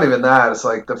was it's like, not even that. It's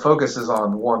like the focus is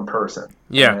on one person.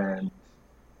 Yeah, and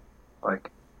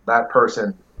like that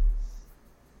person,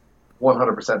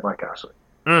 100% Mike Ashley.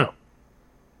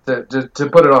 To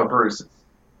put it on Bruce.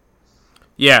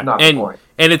 Yeah, not the point.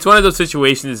 And it's one of those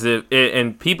situations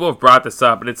and people have brought this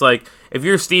up, and it's like if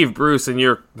you're Steve Bruce and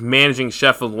you're managing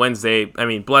Sheffield Wednesday, I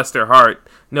mean, bless their heart,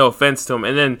 no offense to them,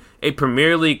 and then a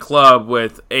Premier League club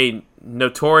with a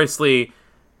notoriously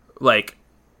like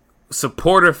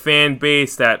supporter fan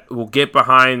base that will get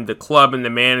behind the club and the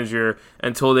manager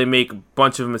until they make a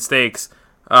bunch of mistakes.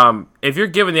 If you're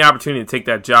given the opportunity to take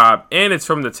that job and it's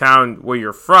from the town where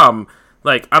you're from,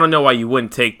 like, I don't know why you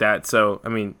wouldn't take that. So, I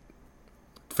mean,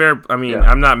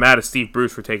 I'm not mad at Steve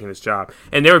Bruce for taking this job.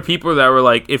 And there were people that were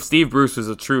like, if Steve Bruce was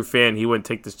a true fan, he wouldn't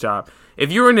take this job.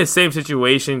 If you were in the same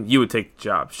situation, you would take the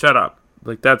job. Shut up.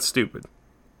 Like, that's stupid.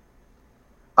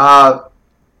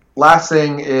 Last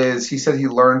thing is, he said he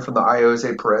learned from the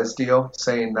Jose Perez deal,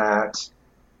 saying that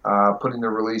putting the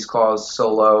release clause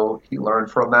so low, he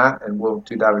learned from that and won't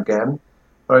do that again.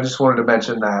 But I just wanted to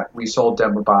mention that we sold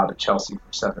Demba Ba to Chelsea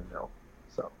for $7 million.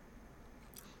 So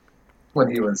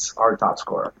when he was our top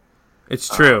scorer, it's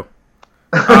true.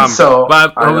 So,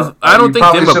 but I don't think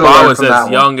Demba Ba was as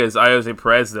young as Jose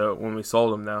Perez though when we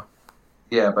sold him though.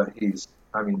 Yeah, but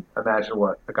imagine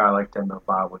what a guy like Demba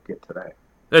Ba would get today.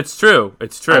 It's true.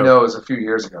 I know it was a few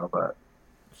years ago, but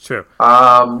it's true.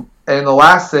 And the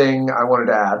last thing I wanted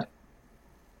to add,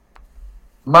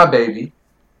 my baby,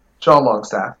 Sean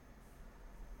Longstaff,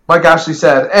 Mike Ashley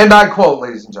said, and I quote,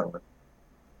 ladies and gentlemen,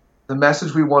 the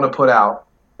message we want to put out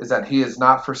is that he is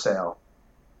not for sale.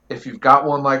 If you've got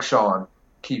one like Sean,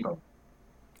 keep him.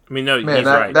 I mean, no, he's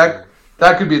right.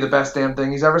 That could be the best damn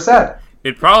thing he's ever said.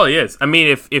 It probably is. I mean,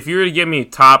 if you were to give me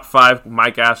top 5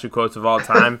 Mike Ashley quotes of all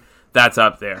time, that's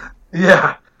up there.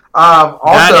 Yeah. Also,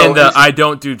 that and the I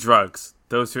don't do drugs.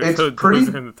 Those are in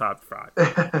the top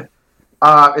 5.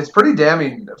 It's pretty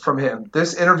damning from him.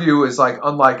 This interview is like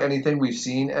unlike anything we've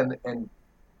seen, and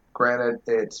granted,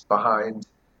 it's behind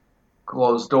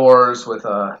closed doors with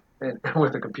a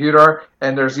computer,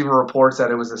 and there's even reports that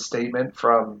it was a statement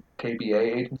from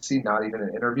KBA agency, not even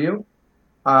an interview.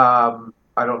 I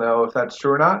don't know if that's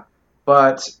true or not,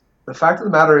 but the fact of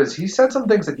the matter is he said some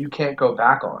things that you can't go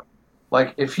back on.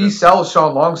 Like, if he sells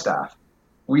Sean Longstaff,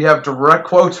 we have direct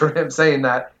quotes from him saying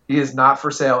that he is not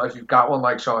for sale. If you've got one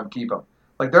like Sean, keep him.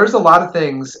 Like, there's a lot of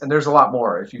things, and there's a lot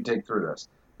more if you dig through this.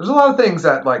 There's a lot of things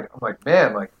that, like, I'm like,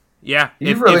 man, like, yeah,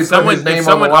 if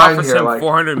someone offers him like,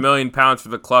 £400 million for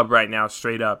the club right now,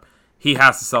 straight up, he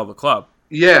has to sell the club.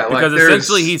 Yeah, because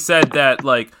essentially he said that,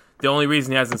 like, the only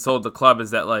reason he hasn't sold the club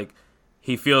is that, like,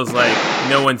 he feels like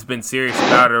no one's been serious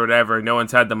about it or whatever. No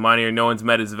one's had the money or no one's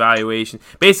met his valuation.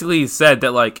 Basically, he said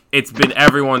that, like, it's been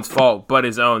everyone's fault but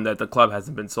his own that the club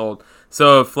hasn't been sold.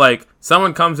 So if, like,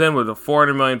 someone comes in with a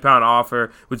 £400 million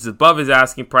offer, which is above his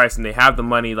asking price, and they have the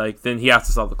money, like, then he has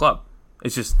to sell the club.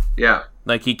 It's just,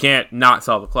 like, he can't not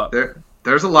sell the club.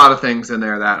 There's a lot of things in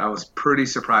there that I was pretty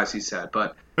surprised he said.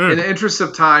 But in the interest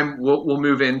of time, we'll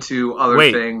move into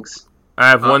other things. I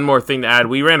have one more thing to add.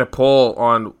 We ran a poll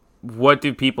on what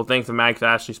do people think of Mike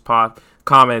Ashley's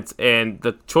comments, and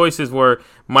the choices were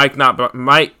Mike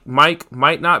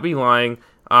might not be lying.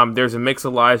 There's a mix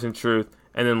of lies and truth,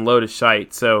 and then load of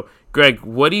shite. So, Greg,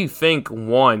 what do you think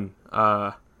won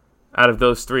out of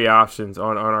those 3 options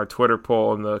on our Twitter poll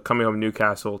on the Coming Home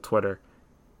Newcastle Twitter?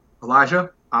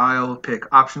 Elijah, I'll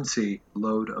pick option C,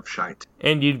 load of shite.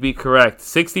 And you'd be correct,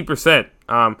 60%.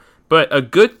 But a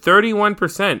good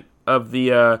 31% of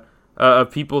the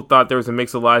people thought there was a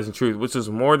mix of lies and truth, which is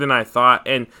more than I thought,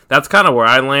 and that's kind of where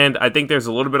I land. I think there's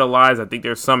a little bit of lies. I think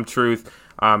there's some truth,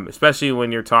 especially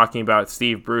when you're talking about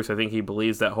Steve Bruce. I think he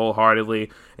believes that wholeheartedly.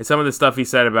 And some of the stuff he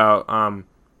said about,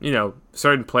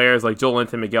 certain players like Joel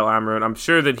Linton, Miguel Almiron, I'm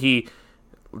sure that he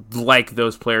liked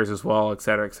those players as well, et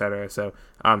cetera, et cetera. So,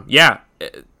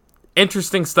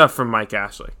 interesting stuff from Mike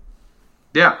Ashley.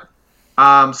 Yeah.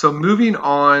 So moving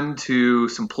on to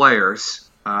some players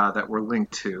that we're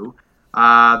linked to.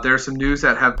 There's some news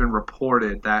that have been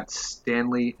reported that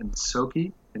Stanley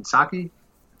Nsoki.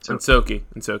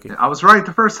 I was right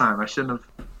the first time. I shouldn't have.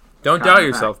 Don't doubt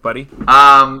yourself, buddy.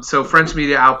 So French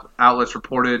media outlets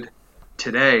reported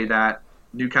today that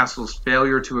Newcastle's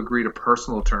failure to agree to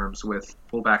personal terms with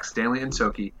fullback Stanley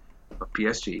Nsoki of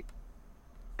PSG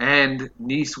and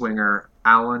Nice winger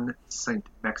Alan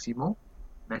Saint-Maximin,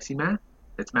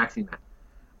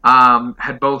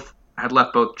 had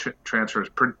left both transfers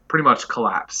pretty much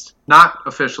collapsed. Not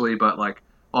officially, but like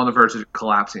on the verge of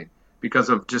collapsing because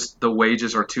of just the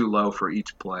wages are too low for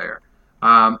each player.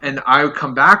 And I would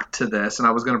come back to this, and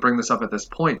I was going to bring this up at this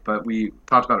point, but we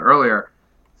talked about it earlier,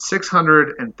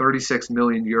 636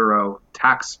 million euro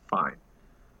tax fine.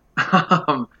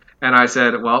 And I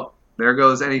said, well, there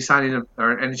goes any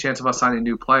chance of us signing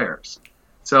new players.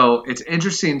 So it's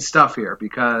interesting stuff here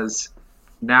because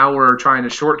now we're trying to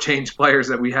shortchange players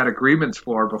that we had agreements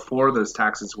for before those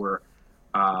taxes were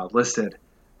listed.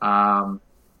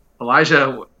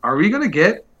 Elijah, are we going to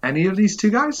get any of these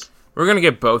 2 guys? We're going to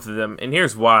get both of them, and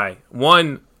here's why.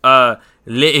 One,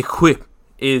 L'Equipe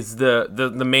is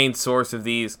the main source of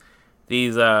these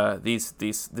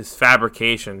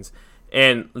fabrications,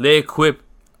 and L'Equipe,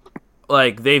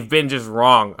 like, they've been just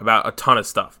wrong about a ton of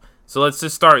stuff. So let's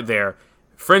just start there.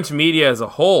 French media as a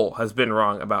whole has been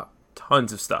wrong about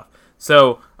tons of stuff.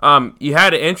 So you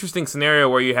had an interesting scenario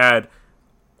where you had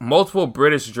multiple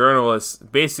British journalists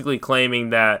basically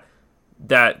claiming that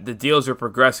the deals are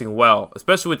progressing well,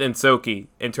 especially with N'Soki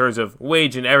in terms of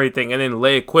wage and everything, and then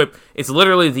L'Equipe, it's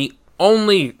literally the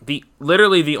only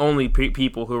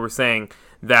people who were saying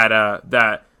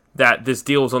that this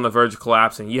deal was on the verge of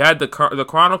collapsing. You had the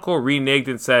Chronicle reneged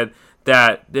and said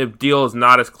that the deal is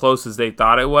not as close as they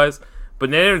thought it was,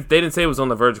 but they didn't say it was on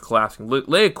the verge of collapsing.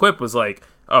 L'Equipe was like,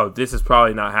 oh, this is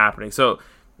probably not happening. So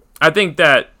I think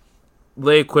that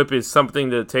L'Equipe is something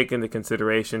to take into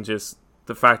consideration, just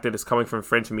the fact that it's coming from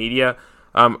French media.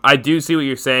 I do see what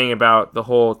you're saying about the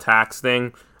whole tax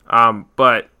thing,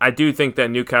 but I do think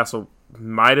that Newcastle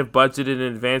might have budgeted in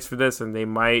advance for this, and they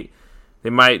might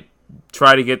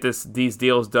try to get these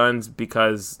deals done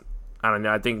because, I don't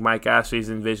know, I think Mike Ashley's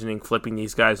envisioning flipping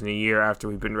these guys in a year after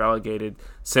we've been relegated,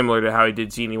 similar to how he did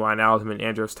Gini Wijnaldum and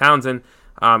Andros Townsend,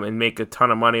 and make a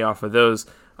ton of money off of those.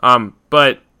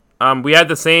 But we had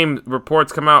the same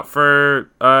reports come out for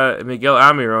Miguel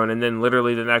Almiron, and then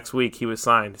literally the next week he was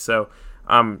signed. So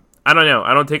I don't know.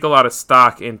 I don't take a lot of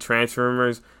stock in transfer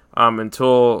rumors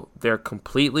until they're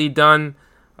completely done.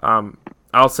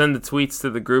 I'll send the tweets to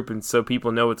the group and so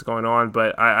people know what's going on,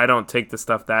 but I don't take the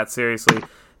stuff that seriously.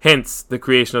 Hence the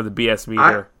creation of the BS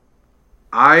meter.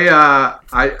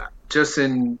 I just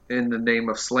in the name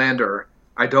of slander,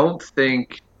 I don't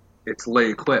think it's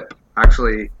L'Equipe.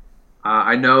 Actually,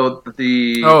 I know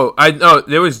the...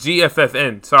 there was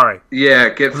GFFN, sorry. Yeah,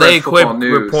 Get French Football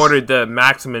News. Reported the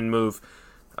Maximin move.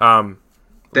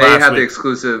 They had the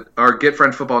exclusive, or Get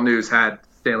French Football News had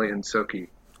Stanley N'Soki.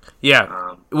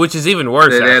 Yeah, which is even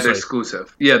worse, They had the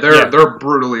exclusive. Yeah, they're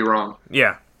brutally wrong.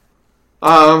 Yeah.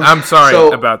 I'm sorry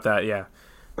about that, yeah.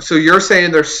 So you're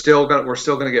saying we're still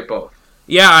gonna get both?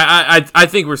 Yeah, I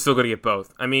think we're still gonna get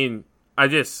both. I mean, I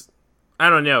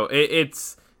don't know.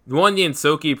 It's one, the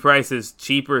N'Soki price is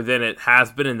cheaper than it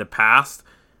has been in the past.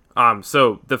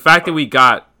 So the fact that we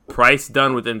got price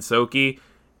done with N'Soki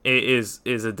is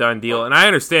a done deal. And I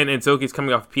understand N'Soki's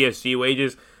coming off PSG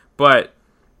wages, but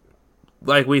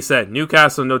like we said,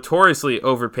 Newcastle notoriously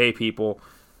overpay people.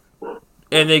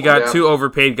 And they got two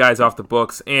overpaid guys off the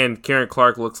books, and Kieran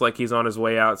Clark looks like he's on his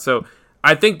way out. So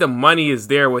I think the money is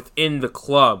there within the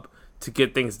club to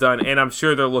get things done, and I'm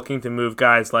sure they're looking to move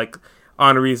guys like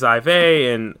Henri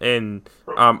Zaive and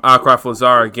Achraf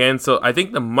Lazar again. So I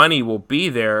think the money will be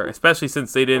there, especially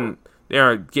since they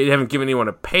haven't given anyone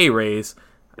a pay raise.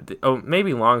 Oh,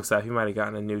 maybe Longstaff, he might have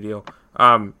gotten a new deal.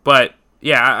 But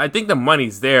yeah, I think the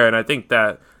money's there, and I think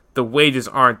that the wages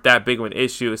aren't that big of an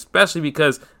issue, especially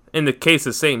because in the case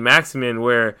of St. Maximin,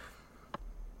 where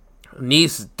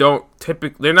Nice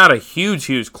they're not a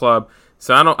huge club,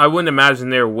 so I wouldn't imagine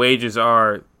their wages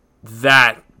are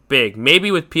that big. Maybe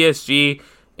with PSG,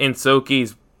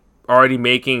 N'Soki's already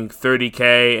making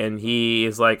 $30K, and he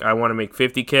is like, I want to make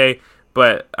 $50K,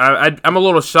 but I'm a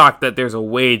little shocked that there's a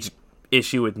wage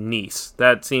issue with Nice.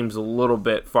 That seems a little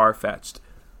bit far-fetched.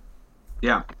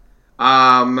 Yeah.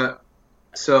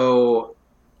 So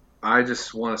I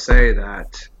just want to say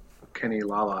that Kenny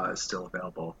Lala is still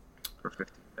available for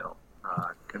 50 mil.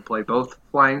 Can play both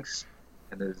flanks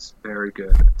and is very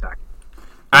good at attacking.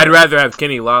 I'd rather have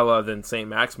Kenny Lala than St.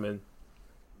 Maximin.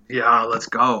 Yeah, let's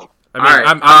go. I mean, all right.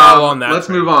 I'm all on that. Let's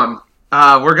move on.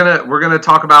 We're gonna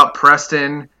talk about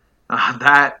Preston,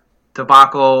 that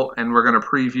debacle, and we're gonna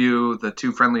preview the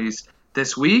two friendlies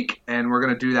this week, and we're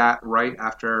gonna do that right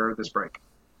after this break.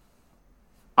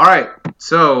 All right,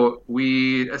 so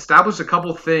we established a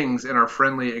couple things in our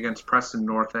friendly against Preston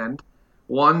North End.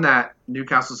 One, that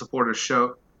Newcastle supporters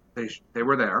showed they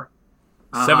were there.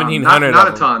 1,700.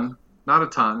 Not a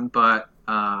ton, but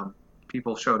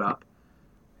people showed up.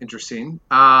 Interesting.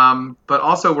 But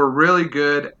also, we're really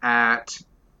good at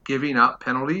giving up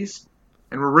penalties,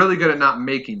 and we're really good at not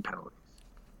making penalties.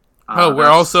 We're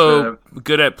also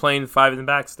good at playing 5 in the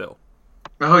back still.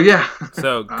 Oh yeah.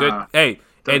 So good.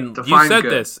 And you said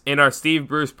this in our Steve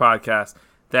Bruce podcast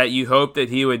that you hoped that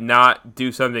he would not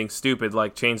do something stupid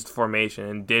like change the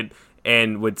formation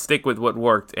and would stick with what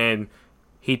worked, and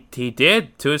he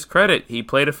did. To his credit, he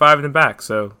played a 5 in the back.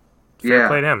 So fair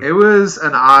play to him. It was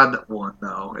an odd one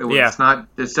though.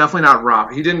 It's definitely not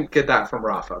Rafa. He didn't get that from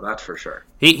Rafa, that's for sure.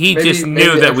 He just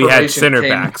knew that we had center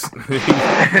backs.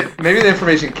 Maybe the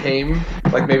information came,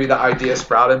 like maybe the idea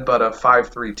sprouted, but a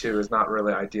 5-3-2 is not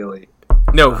really ideally.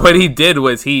 No, what he did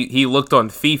was he looked on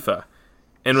FIFA,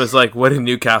 and was like, what did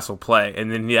Newcastle play?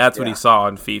 And then that's what he saw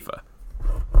on FIFA.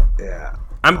 Yeah.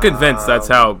 I'm convinced that's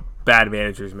how bad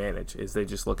managers manage, is they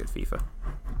just look at FIFA.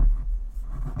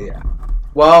 Yeah.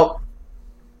 Well,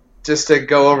 just to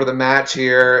go over the match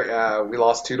here, we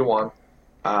lost 2-1.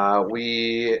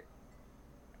 We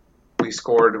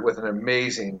scored with an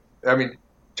amazing. I mean,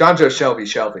 Jonjo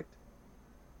Shelvey.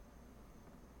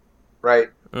 Right.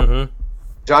 Mm-hmm.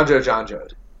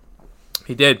 Jonjo'd.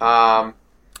 He did.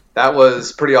 That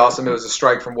was pretty awesome. It was a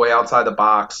strike from way outside the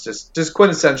box. Just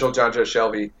quintessential Jonjo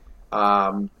Shelvey.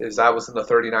 That was in the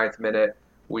 39th minute.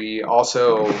 We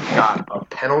also got a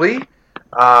penalty.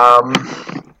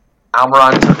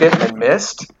 Almiron took it and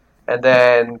missed. And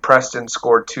then Preston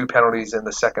scored 2 penalties in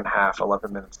the second half,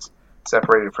 11 minutes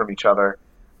separated from each other.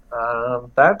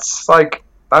 That's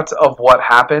of what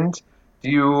happened. Do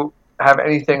you have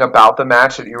anything about the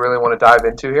match that you really want to dive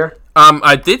into here?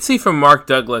 I did see from Mark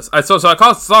Douglas. I saw a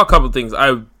couple of things.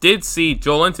 I did see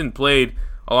Joelinton played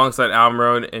alongside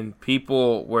Almiron, and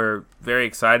people were very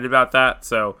excited about that.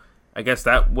 So I guess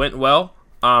that went well.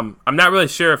 I'm not really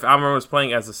sure if Almiron was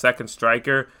playing as a second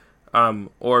striker,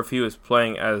 or if he was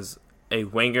playing as a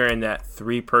winger in that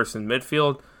 3-person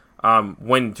midfield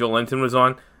when Joelinton was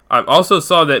on. I also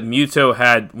saw that Muto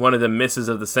had one of the misses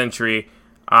of the century,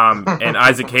 and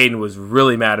Isaac Hayden was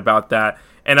really mad about that.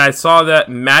 And I saw that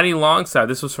Matty Longstaff,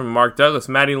 this was from Mark Douglas,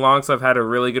 Matty Longstaff had a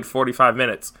really good 45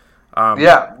 minutes.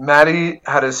 Matty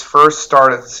had his first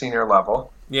start at the senior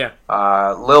level. Yeah.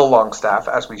 Lil Longstaff,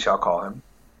 as we shall call him.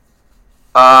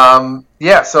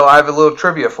 So I have a little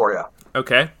trivia for you.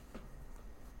 Okay.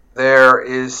 There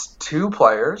is 2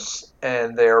 players,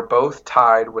 and they are both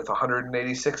tied with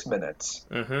 186 minutes.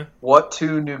 Mm-hmm. What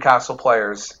 2 Newcastle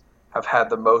players have had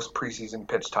the most preseason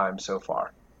pitch time so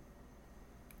far?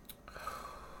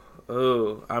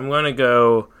 Oh, I'm going to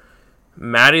go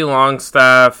Matty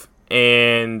Longstaff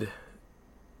and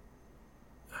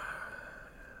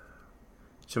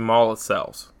Jamal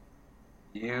Lascelles.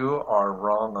 You are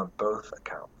wrong on both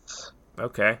accounts.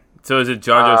 Okay. So is it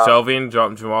Jonjo Shelvey and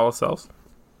Jamal Lascelles?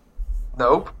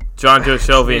 Nope. Jonjo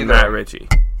Shelvey and Matt Ritchie.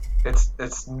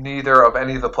 It's neither of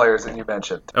any of the players that you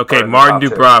mentioned. Okay, Martin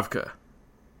Dubravka.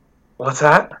 What's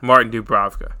that? Martin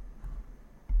Dubravka.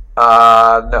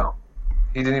 No.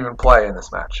 He didn't even play in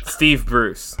this match. Steve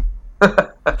Bruce.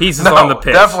 He's just on the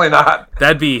pitch. Definitely not.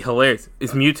 That'd be hilarious.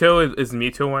 Is Muto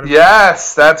one of them?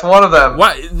 Yes, that's one of them.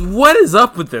 What is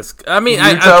up with this? I mean,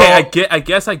 I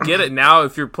guess I get it now.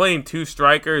 If you're playing 2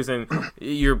 strikers and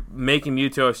you're making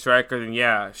Muto a striker, then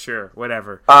yeah, sure,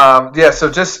 whatever. So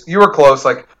you were close.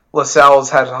 Like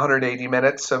Lascelles has 180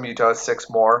 minutes, so Muto has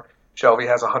 6 more. Shelvey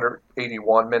has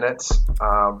 181 minutes,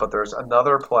 but there's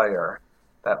another player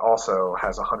that also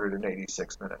has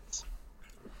 186 minutes.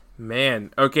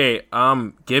 Man, okay.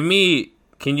 Can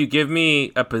you give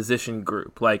me a position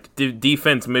group, like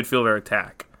defense, midfield, or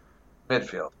attack?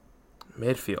 Midfield.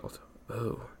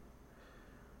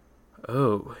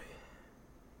 Oh,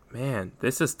 man,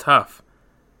 this is tough.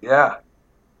 Yeah.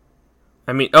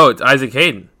 I mean, it's Isaac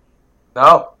Hayden.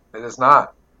 No, it is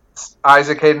not.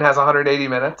 Isaac Hayden has 180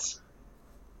 minutes.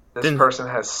 This person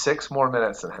has 6 more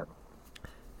minutes than him.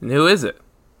 And who is it?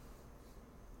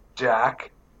 Jack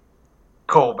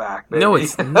Colback, baby. No,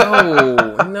 it's no.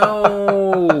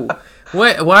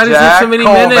 What? Why does he have so many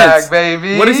Colback, minutes?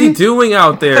 Baby. What is he doing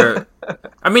out there?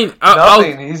 I mean,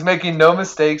 nothing. He's making no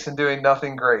mistakes and doing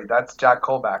nothing great. That's Jack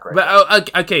Colback, right?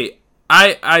 But okay,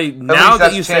 I now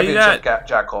that you say that,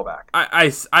 Jack Colback.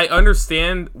 I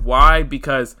understand why,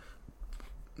 because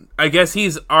I guess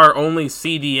he's our only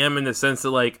CDM in the sense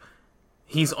that, like,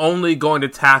 he's only going to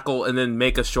tackle and then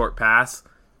make a short pass.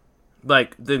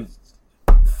 Like, then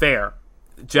fair.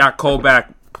 Jack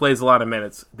Colback plays a lot of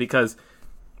minutes, because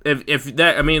if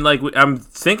that, I mean, like, I'm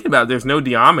thinking about it, there's no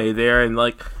Diame there, and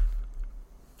like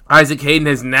Isaac Hayden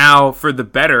has now, for the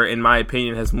better, in my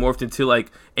opinion, has morphed into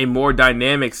like a more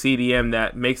dynamic CDM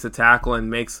that makes the tackle and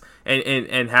makes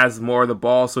and has more of the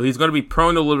ball. So he's going to be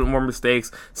prone to a little bit more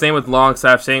mistakes. Same with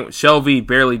Longstaff. Same with Shelvey,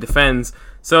 barely defends.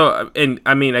 So, and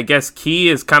I mean, I guess Key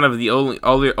is kind of the only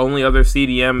other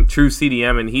CDM, true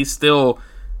CDM, and he still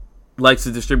likes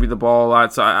to distribute the ball a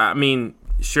lot. So I mean,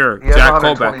 sure, he has Jack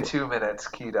 122 minutes.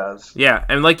 Key does. Yeah,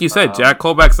 and like you said, Jack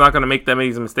Colback's not going to make that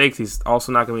many mistakes. He's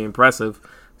also not going to be impressive.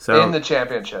 So in the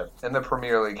championship, in the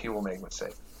Premier League, he will make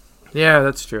mistakes. Yeah,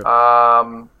 that's true.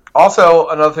 Also,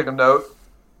 another thing of note,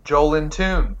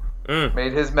 Joelinton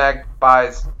made his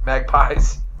Magpies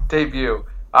debut.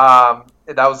 That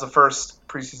was the first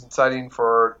preseason sighting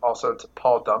for also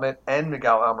Paul Dummett and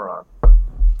Miguel Almiron.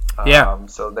 Yeah.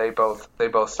 So they both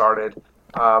started.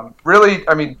 Really,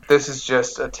 I mean, this is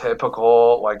just a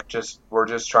typical we're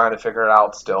just trying to figure it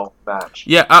out still match.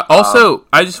 Yeah.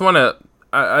 I just want to.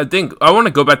 I think I want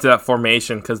to go back to that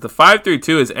formation because the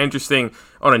 5-3-2 is interesting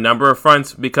on a number of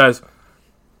fronts because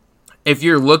if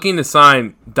you're looking to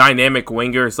sign dynamic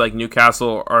wingers like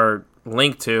Newcastle are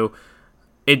linked to,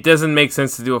 it doesn't make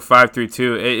sense to do a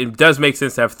 5-3-2. It does make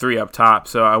sense to have 3 up top.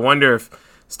 So I wonder if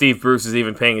Steve Bruce is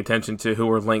even paying attention to who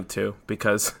we're linked to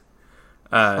because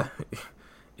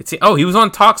he was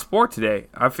on Talk Sport today.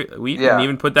 We didn't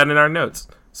even put that in our notes.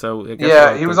 So I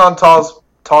guess he was on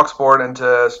Talk Sport, and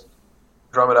to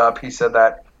drum it up, he said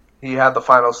that he had the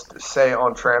final say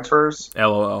on transfers.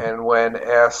 LOL. And when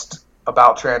asked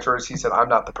about transfers, he said, "I'm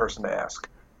not the person to ask."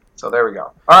 So there we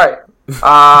go. All right.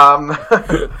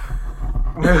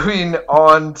 Moving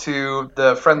on to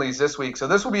the friendlies this week. So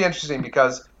this will be interesting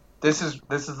because this is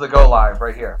the go live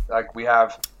right here. Like we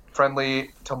have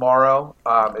friendly tomorrow.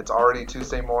 It's already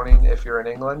Tuesday morning if you're in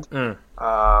England.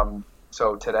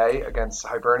 So today against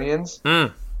Hibernians.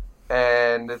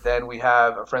 And then we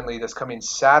have a friendly this coming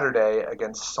Saturday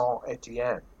against Saint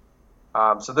Etienne.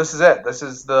 So this is it. This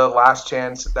is the last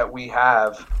chance that we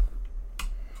have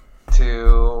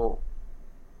to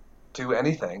do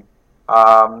anything.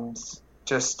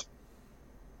 Just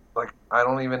like I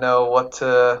don't even know what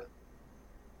to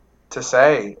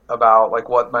say about like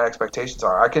what my expectations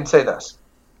are. I can say this: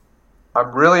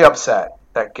 I'm really upset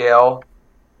that Gael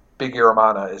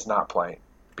Bigirimana is not playing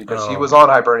because he was on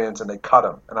Hibernians and they cut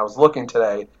him. And I was looking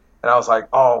today and I was like,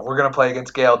 "Oh, we're gonna play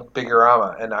against Gael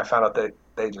Bigirimana," and I found out that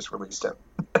they just released him.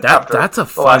 That's a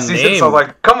fun name. Season, so I was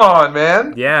like, "Come on,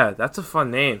 man!" Yeah, that's a fun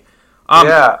name.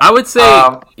 I would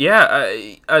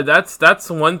say, that's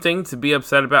one thing to be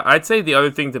upset about. I'd say the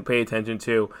other thing to pay attention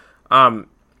to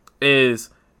is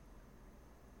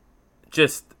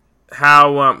just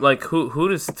how who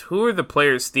are the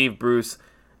players Steve Bruce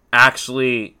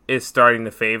actually is starting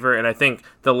to favor. And I think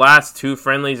the last 2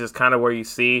 friendlies is kind of where you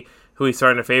see who he's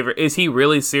starting to favor. Is he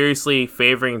really seriously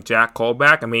favoring Jack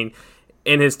Colback? I mean,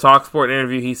 in his TalkSport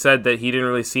interview, he said that he didn't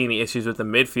really see any issues with the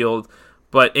midfield.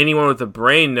 But anyone with a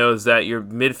brain knows that your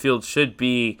midfield should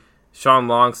be Sean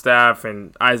Longstaff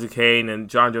and Isaac Hayne and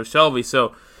John Joe Shelby.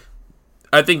 So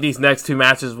I think these next 2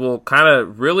 matches will kind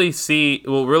of really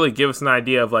give us an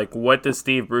idea of like what does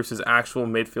Steve Bruce's actual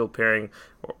midfield pairing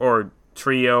or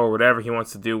trio or whatever he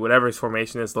wants to do, whatever his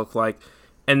formation is, look like.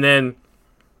 And then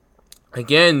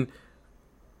again,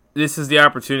 this is the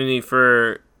opportunity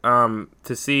for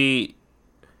to see.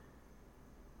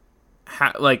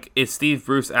 Is Steve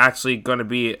Bruce actually going to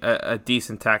be a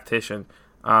decent tactician?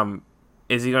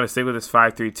 Is he going to stick with his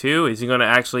 5-3-2? Is he going to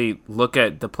actually look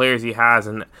at the players he has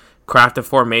and craft a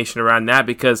formation around that?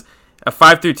 Because a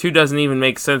 5-3-2 doesn't even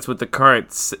make sense with the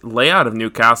current layout of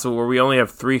Newcastle where we only have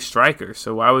 3 strikers.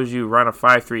 So why would you run a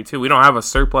 5-3-2? We don't have a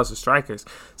surplus of strikers.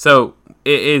 So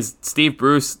is Steve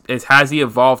Bruce, has he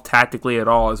evolved tactically at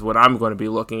all is what I'm going to be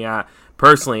looking at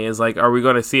personally. Is like, are we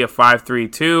going to see a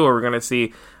 5-3-2 or are we going to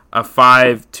see a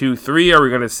 5-2-3? Are we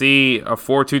going to see a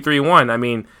 4-2-3-1? I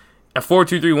mean, a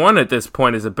 4-2-3-1 at this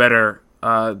point is a better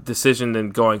decision than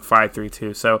going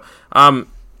 5-3-2. So,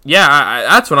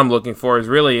 that's what I'm looking for.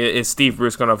 Is Steve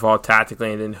Bruce going to evolve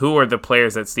tactically, and then who are the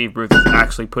players that Steve Bruce is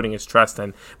actually putting his trust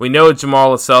in? We know it's Jamal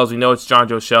Lascelles. We know it's John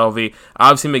Joe Shelby.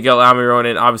 Obviously Miguel Almiron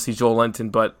and obviously Joel Linton.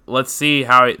 But let's see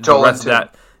how the rest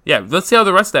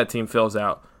of that team fills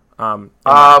out.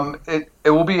 It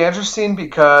will be interesting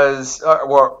because I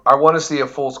want to see a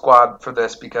full squad for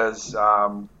this because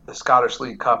the Scottish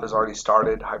League Cup has already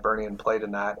started. Hibernian played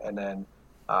in that, and then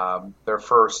their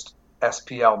first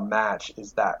SPL match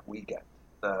is that weekend,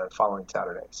 the following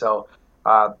Saturday. So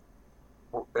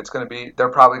it's going to be. They're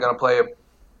probably going to play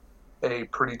a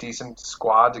pretty decent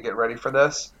squad to get ready for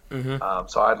this. Mm-hmm.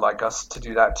 So I'd like us to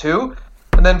do that too.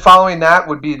 And then following that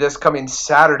would be this coming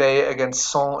Saturday against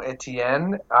Saint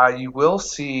Etienne. You will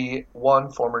see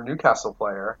one former Newcastle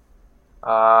player.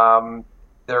 I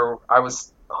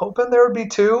was hoping there would be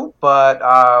 2,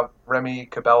 but Remy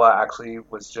Cabella actually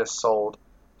was just sold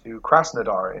to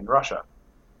Krasnodar in Russia.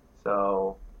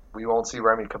 So we won't see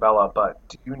Remy Cabella, but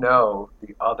do you know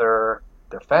the other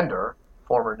defender,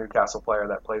 former Newcastle player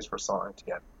that plays for Saint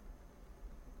Etienne?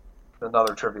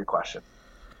 Another trivia question.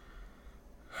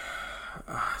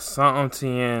 Saint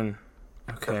Etienne.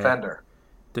 Okay.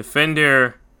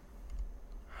 Defender.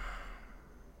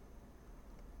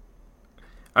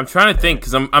 I'm trying to think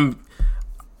because I'm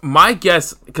my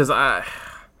guess because I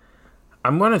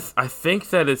think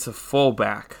that it's a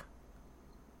fullback.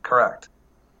 Correct.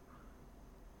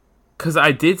 Because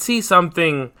I did see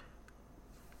something.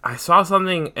 I saw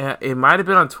something. It might have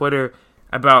been on Twitter.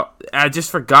 I just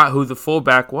forgot who the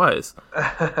fullback was.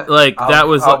 Like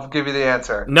I'll give you the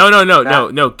answer.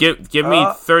 No. Give me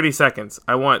 30 seconds.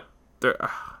 I want. If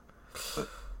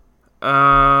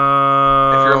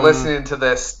you're listening to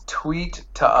this, tweet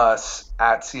to us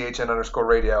at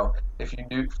CHN_radio if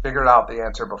you figured out the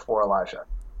answer before Elijah.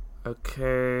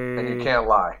 Okay. And you can't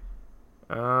lie.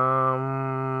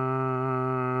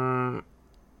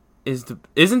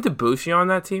 Isn't Debussy on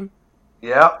that team?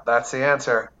 Yep, that's the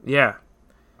answer. Yeah.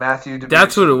 Matthew Debussy.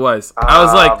 That's what it was. I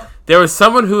was like, there was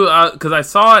someone who, because I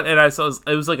saw it and I saw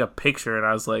it was like a picture, and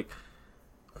I was like,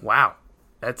 wow,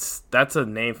 that's a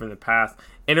name from the past.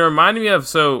 And it reminded me of,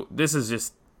 so this is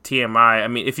just TMI. I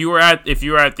mean, if you were at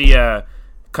the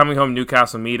Coming Home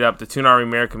Newcastle meetup, the Toon Army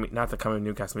America not the Coming Home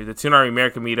Newcastle meetup, the Toon Army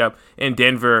America meetup in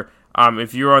Denver,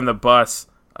 if you were on the bus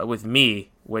with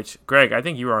me, which Greg, I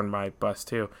think you were on my bus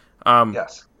too.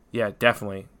 Yes. Yeah,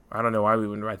 definitely. I don't know why we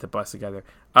wouldn't ride the bus together.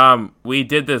 We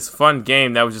did this fun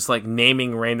game that was just like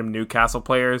naming random Newcastle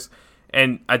players,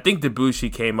 and I think Debussy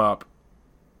came up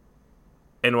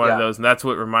in one of those, and that's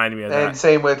what reminded me of that. And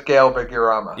same with Gail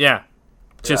Bigurama. Yeah,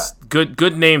 just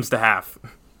good names to have.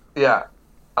 Yeah.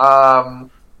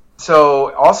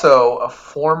 So also a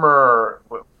former,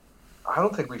 I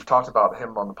don't think we've talked about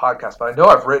him on the podcast, but I know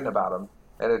I've written about him,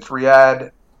 and it's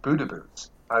Riyad Boudebouz.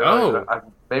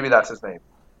 Maybe that's his name.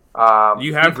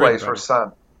 You have he plays for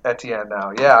Saint Etienne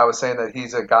now. Yeah, I was saying that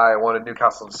he's a guy I wanted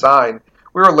Newcastle to sign.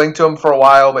 We were linked to him for a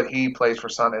while, but he plays for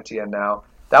Saint Etienne now.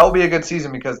 That will be a good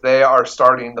season because they are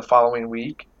starting the following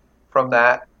week from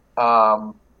that,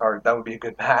 or that would be a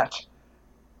good match.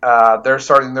 They're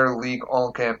starting their Ligue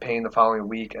 1 campaign the following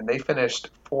week, and they finished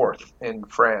 4th in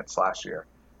France last year.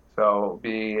 So it'll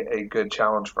be a good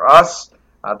challenge for us.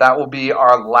 That will be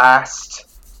our last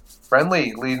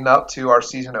friendly leading up to our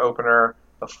season opener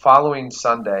the following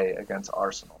Sunday against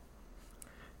Arsenal.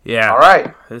 Yeah. All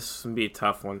right. This would be a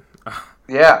tough one.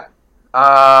 Yeah.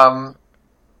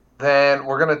 Then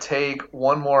we're going to take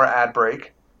one more ad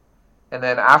break. And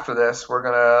then after this, we're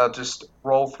going to just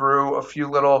roll through a few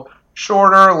little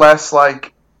shorter, less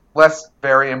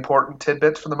very important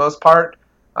tidbits for the most part.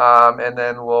 And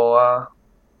then we'll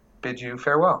bid you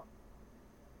farewell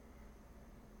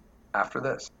after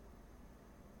this.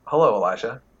 Hello,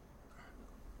 Elijah.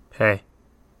 Hey.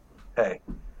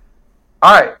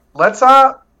 All right, let's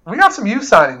we got some youth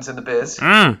signings in the biz.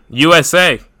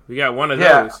 USA. We got one of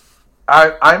those.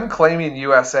 I'm claiming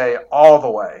USA all the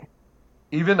way,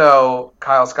 even though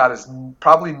Kyle Scott has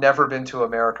probably never been to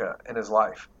America in his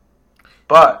life.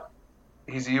 But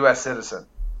he's a U.S. citizen.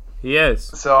 He is.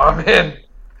 So I'm in.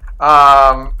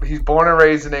 He's born and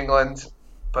raised in England,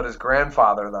 but his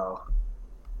grandfather, though,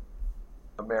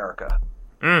 America.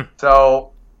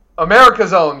 So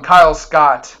America's own Kyle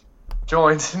Scott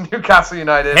joins Newcastle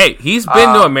United. Hey, he's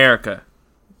been to America.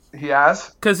 He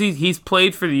has? Because he's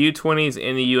played for the U20s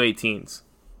and the U18s.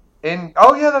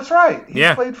 Oh, yeah, that's right.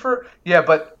 He's played for... Yeah,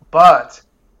 but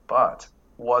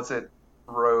was it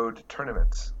road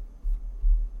tournaments?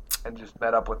 And just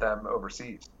met up with them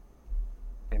overseas.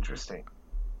 Interesting.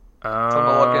 Something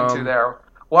to look into there.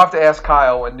 We'll have to ask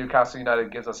Kyle when Newcastle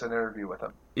United gives us an interview with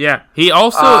him. Yeah. He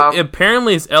also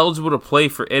apparently is eligible to play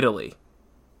for Italy.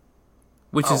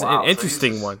 Which is an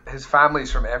interesting one. His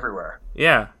family's from everywhere.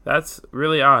 Yeah, that's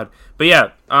really odd. But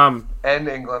yeah. And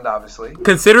England, obviously.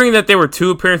 Considering that there were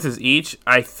 2 appearances each,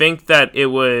 I think that it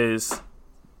was...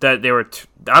 that they were...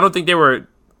 I don't think they were,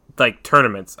 like,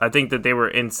 tournaments. I think that they were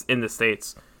in the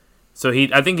States. So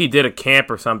I think he did a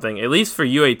camp or something. At least for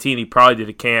U18, he probably did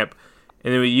a camp.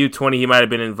 And then with U20, he might have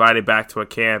been invited back to a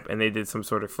camp, and they did some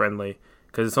sort of friendly.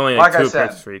 Because it's only like 2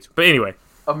 appearances for each. But anyway.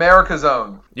 America's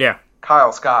own. Yeah.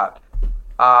 Kyle Scott.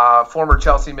 Former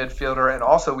Chelsea midfielder, and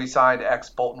also we signed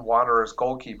ex-Bolton Wanderers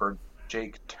goalkeeper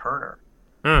Jake Turner.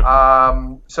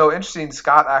 So interesting,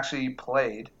 Scott actually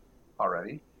played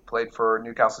already. Played for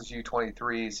Newcastle's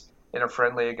U23s in a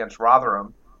friendly against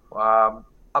Rotherham.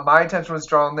 My attention was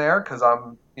drawn there because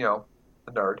I'm, a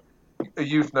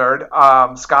youth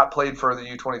nerd. Scott played for the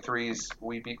U23s.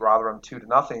 We beat Rotherham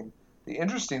 2-0. The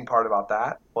interesting part about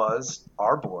that was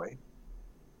our boy,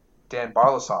 Dan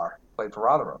Barlasar, played for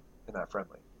Rotherham in that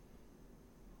friendly.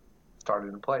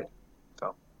 Started and played.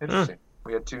 So, interesting.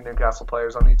 We had 2 Newcastle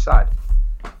players on each side.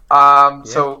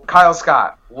 So, Kyle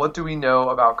Scott. What do we know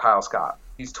about Kyle Scott?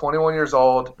 He's 21 years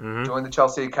old, joined the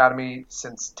Chelsea Academy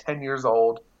since 10 years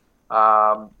old.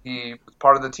 He was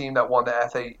part of the team that won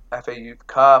the FA Youth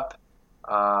Cup.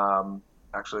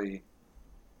 Actually,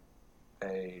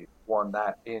 they won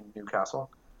that in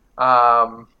Newcastle.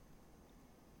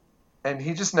 And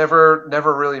he just never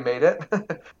really made it.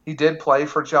 He did play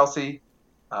for Chelsea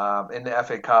in the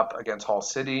FA Cup against Hull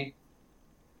City.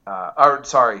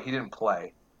 He didn't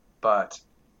play, but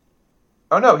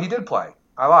no, he did play.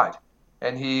 I lied,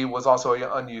 and he was also an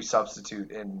unused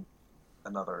substitute in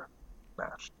another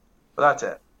match. But that's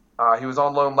it. He was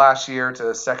on loan last year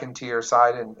to a second-tier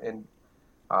side in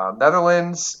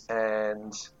Netherlands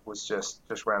and was just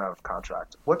ran out of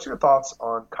contract. What's your thoughts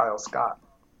on Kyle Scott?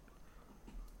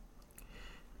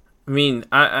 I mean,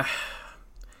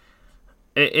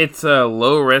 it's a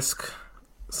low-risk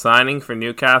signing for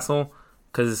Newcastle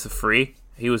because it's free.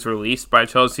 He was released by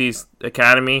Chelsea's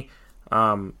academy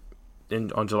on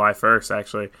July 1st,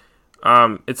 actually.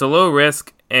 It's a low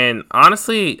risk, and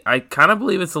honestly, I kind of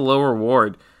believe it's a low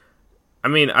reward. I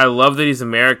mean, I love that he's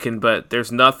American, but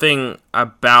there's nothing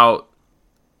about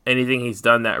anything he's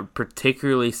done that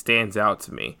particularly stands out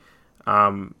to me.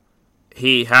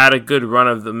 He had a good run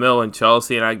of the mill in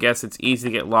Chelsea, and I guess it's easy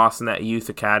to get lost in that youth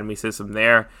academy system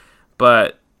there.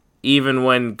 But even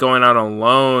when going out on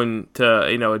loan to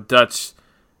a Dutch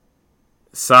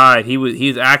side,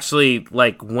 he's actually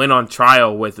went on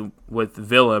trial with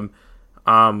Willem,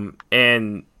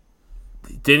 and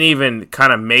didn't even he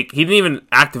didn't even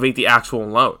activate the actual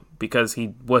loan because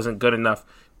he wasn't good enough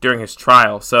during his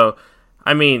trial. So,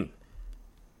 I mean,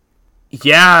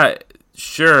 yeah,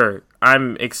 sure,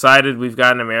 I'm excited we've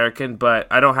got an American, but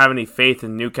I don't have any faith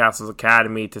in Newcastle's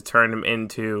academy to turn him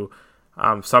into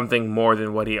something more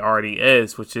than what he already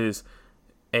is, which is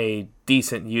a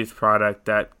decent youth product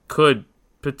that could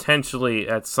potentially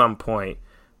at some point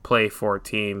play for a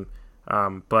team,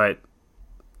 but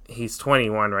he's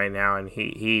 21 right now, and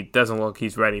he doesn't look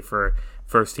he's ready for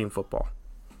first team football.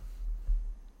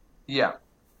 Yeah.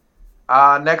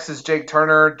 Next is Jake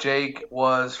Turner. Jake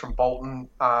was from Bolton.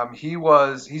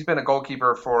 He's been a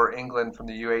goalkeeper for England from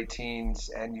the U18s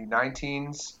and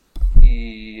U19s.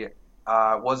 He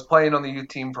was playing on the youth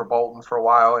team for Bolton for a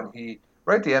while, and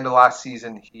right at the end of last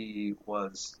season, he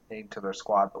was named to their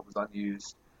squad but was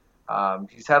unused.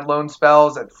 He's had loan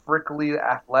spells at Frickley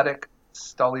Athletic,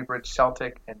 Stalybridge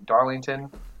Celtic, and Darlington.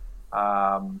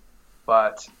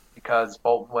 But because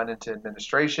Bolton went into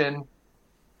administration,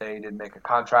 they didn't make a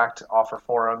contract offer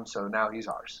for him, so now he's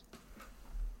ours.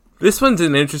 This one's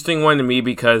an interesting one to me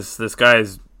because this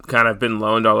guy's kind of been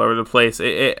loaned all over the place.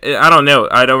 I don't know.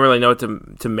 I don't really know what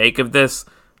to make of this,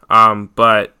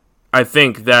 but I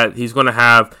think that he's going to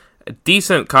have a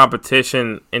decent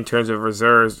competition in terms of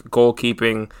reserves,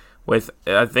 goalkeeping, with,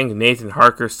 I think, Nathan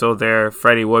Harker still there.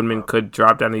 Freddie Woodman could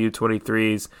drop down to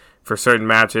U23s for certain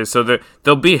matches. So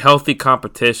there'll be healthy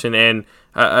competition and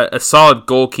a solid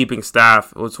goalkeeping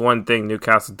staff. Which one thing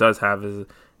Newcastle does have is a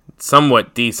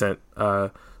somewhat decent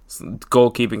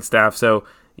goalkeeping staff. So,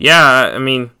 yeah, I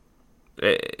mean,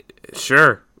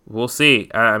 sure, we'll see.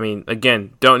 I mean,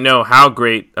 again, don't know how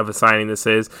great of a signing this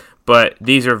is, but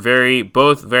these are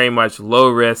both very much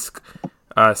low-risk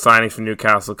signings for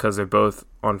Newcastle because they're both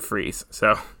on freeze.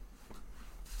 So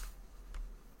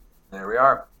there we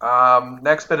are.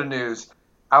 Next bit of news: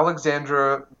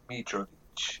 Alexandra Mitrovic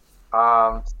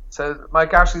says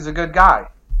Mike Ashley's a good guy.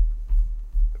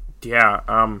 Yeah,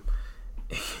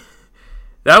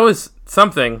 that was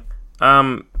something.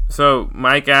 So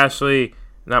Mike Ashley,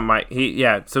 not Mike. So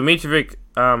Mitrovic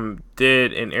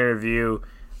did an interview.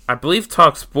 I believe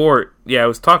Talk Sport. Yeah, it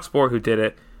was Talk Sport who did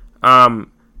it.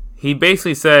 He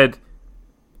basically said,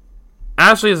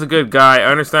 Ashley is a good guy.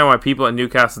 I understand why people at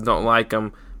Newcastle don't like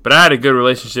him, but I had a good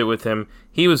relationship with him.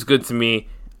 He was good to me.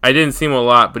 I didn't see him a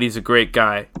lot, but he's a great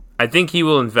guy. I think he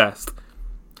will invest.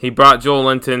 He brought Joel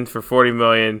Linton for $40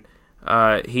 million.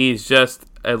 He's just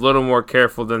a little more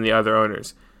careful than the other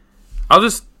owners. I'll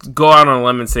just go out on a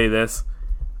limb and say this.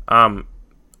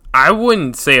 I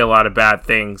wouldn't say a lot of bad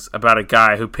things about a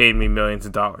guy who paid me millions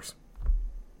of dollars.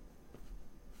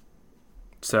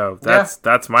 So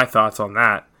that's my thoughts on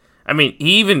that. I mean,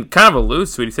 he even kind of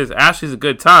alludes to it. He says Ashley's a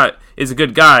good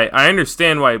guy. I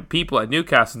understand why people at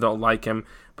Newcastle don't like him,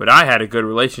 but I had a good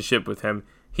relationship with him.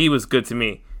 He was good to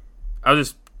me. I'll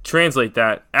just translate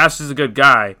that. Ashley's a good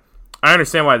guy. I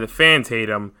understand why the fans hate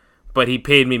him, but he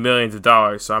paid me millions of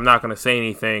dollars, so I'm not going to say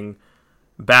anything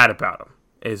bad about him,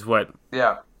 is what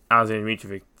Alexander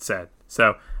Mitrovic said.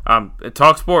 So,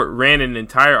 TalkSport ran an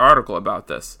entire article about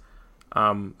this.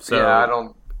 I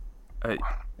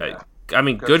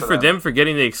mean, good for them for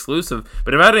getting the exclusive.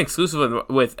 But if I had an exclusive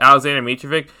with Alexander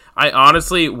Mitrovic, I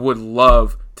honestly would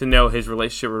love to know his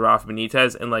relationship with Rafa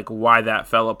Benitez and why that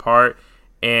fell apart.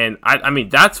 And I mean,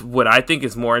 that's what I think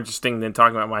is more interesting than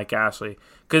talking about Mike Ashley.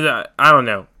 Because I don't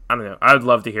know. I would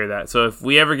love to hear that. So if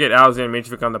we ever get Alexander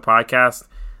Mitrovic on the podcast,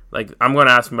 I'm going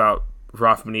to ask him about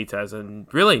Rafa Benitez and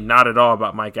really not at all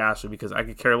about Mike Ashley because I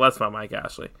could care less about Mike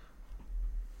Ashley.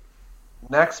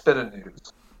 Next bit of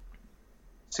news.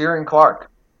 Ciaran Clark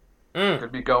Mm.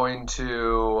 could be going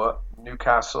to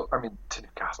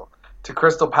to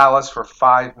Crystal Palace for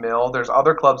 $5 million. There's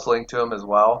other clubs linked to him as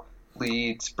well.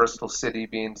 Leeds, Bristol City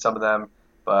being some of them,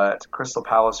 but Crystal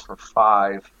Palace for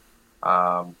 $5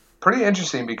 million. Pretty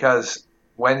interesting because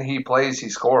when he plays, he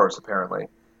scores apparently.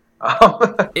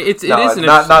 It is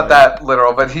not that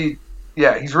literal, but he's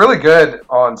really good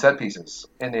on set pieces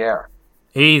in the air.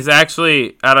 He's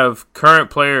actually, out of current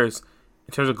players,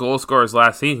 in terms of goal scorers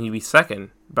last season, he'd be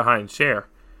second behind Cher.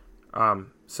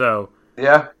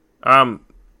 Yeah.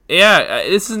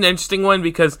 This is an interesting one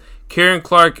because Ciaran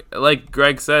Clark, like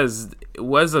Greg says,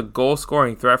 was a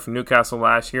goal-scoring threat for Newcastle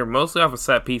last year, mostly off of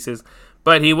set pieces,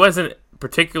 but he wasn't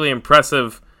particularly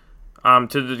impressive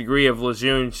to the degree of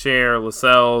Lejeune, Cher,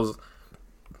 Lascelles,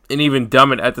 and even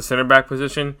Dummett at the center back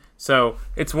position. So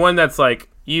it's one that's like,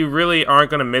 you really aren't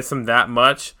going to miss him that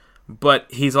much, but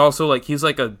he's also he's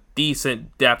like a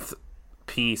decent depth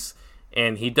piece,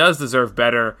 and he does deserve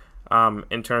better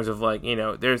in terms of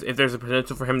if there's a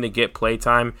potential for him to get play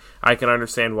time. I can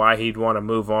understand why he'd want to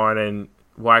move on and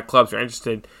why clubs are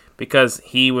interested, because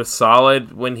he was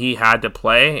solid when he had to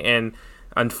play, and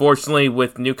unfortunately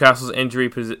with Newcastle's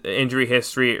injury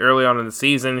history early on in the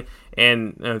season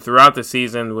and throughout the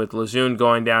season, with Lejeune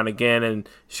going down again and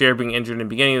Cher being injured in the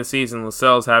beginning of the season,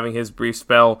 Lascelles having his brief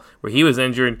spell where he was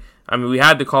injured, I mean, we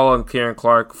had to call on Ciaran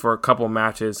Clark for a couple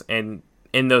matches, and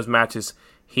in those matches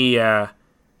he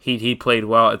played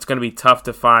well. It's going to be tough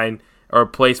to find a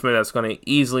replacement that's going to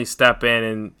easily step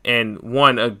in and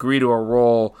one, agree to a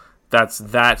role that's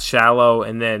that shallow,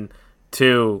 and then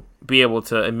two, be able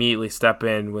to immediately step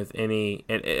in with at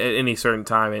any certain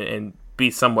time and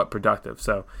be somewhat productive.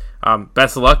 So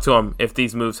best of luck to him if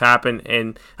these moves happen,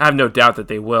 and I have no doubt that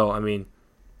they will. I mean,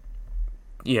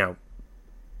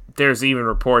 there's even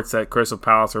reports that Crystal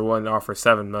Palace are willing to offer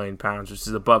 £7 million, which is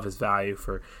above his value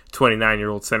for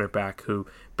 29-year-old center back who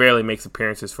barely makes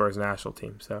appearances for his national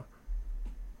team. So.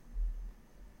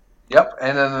 Yep,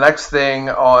 and then the next thing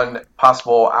on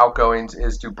possible outgoings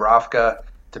is Dubravka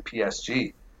to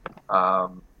PSG.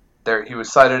 He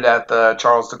was sighted at the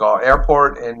Charles de Gaulle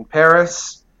Airport in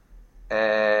Paris,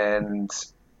 and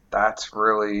that's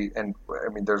really, and I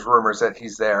mean, there's rumors that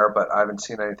he's there, but I haven't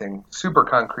seen anything super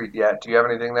concrete yet. Do you have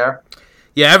anything there?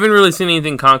 Yeah, I haven't really seen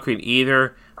anything concrete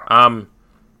either.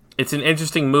 It's an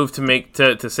interesting move to make,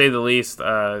 to say the least,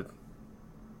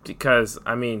 because,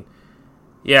 I mean,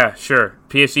 yeah, sure,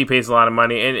 PSG pays a lot of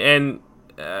money, and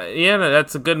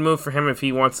that's a good move for him if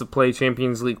he wants to play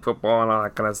Champions League football and all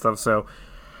that kind of stuff. So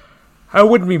I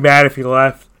wouldn't be mad if he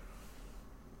left.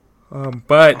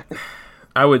 But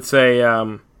I would say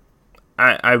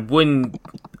I wouldn't.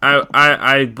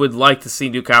 I would like to see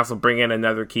Newcastle bring in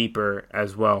another keeper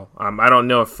as well. I don't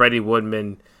know if Freddie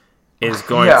Woodman is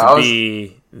going to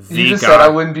be the guy. You just said I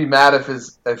wouldn't be mad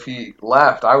if he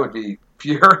left. I would be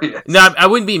furious. No, I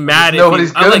wouldn't be mad if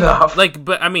nobody's good enough.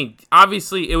 But I mean,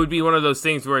 obviously, it would be one of those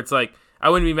things where it's like, I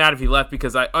wouldn't be mad if he left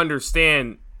because I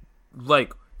understand,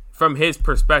 from his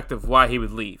perspective, why he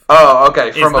would leave. Oh,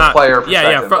 okay, from a player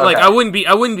perspective. Yeah. Okay. I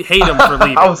wouldn't hate him for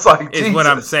leaving. I was like, is Jesus. what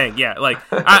I'm saying. Yeah,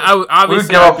 I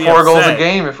obviously we would give up 4 goals upset. a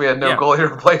game if we had no goalie to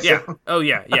replace him. Oh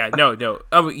yeah, no.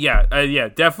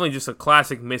 Definitely just a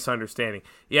classic misunderstanding.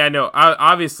 Yeah, no, I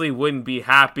obviously wouldn't be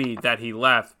happy that he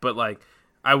left, but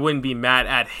I wouldn't be mad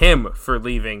at him for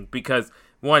leaving because,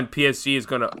 one, PSG is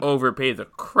going to overpay the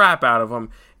crap out of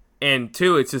him, and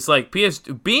two, it's just playing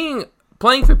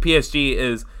for PSG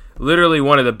is literally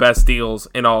one of the best deals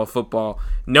in all of football.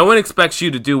 No one expects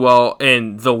you to do well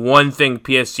in the one thing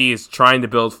PSG is trying to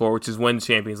build for, which is win the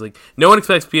Champions League. No one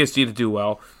expects PSG to do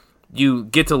well. You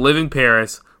get to live in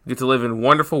Paris, get to live in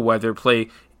wonderful weather, play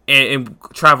and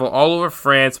travel all over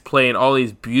France, play in all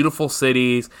these beautiful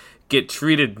cities, get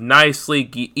treated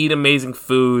nicely, eat amazing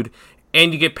food,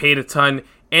 and you get paid a ton.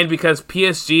 And because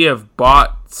PSG have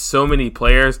bought so many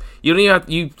players, you don't even have,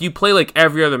 you play like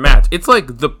every other match. It's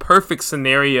like the perfect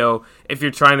scenario if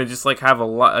you're trying to just have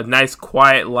a nice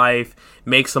quiet life,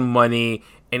 make some money,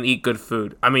 and eat good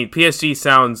food. I mean, PSG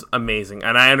sounds amazing,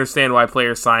 and I understand why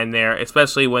players sign there,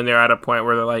 especially when they're at a point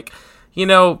where they're like,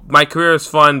 my career is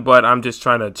fun, but I'm just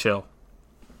trying to chill.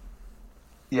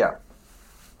 Yeah.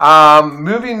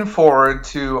 Moving forward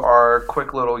to our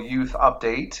quick little youth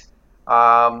update.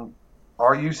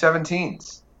 Our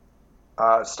U17s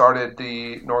started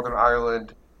the Northern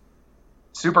Ireland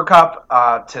Super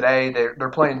Cup today. They're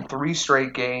playing 3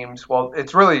 straight games. Well,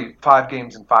 it's really 5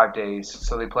 games in 5 days.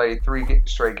 So they played 3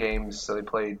 straight games. So they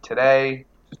played today,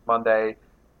 Monday,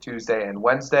 Tuesday, and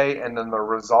Wednesday. And then the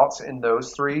results in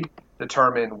those 3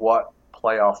 determine what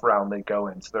playoff round they go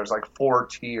in. So there's 4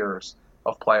 tiers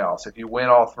of playoffs. If you win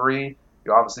all 3,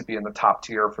 you obviously be in the top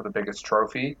tier for the biggest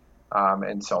trophy,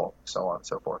 and so on and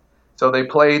so forth. So they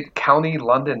played County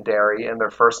Londonderry in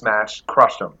their first match,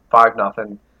 crushed them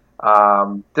 5-0.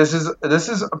 This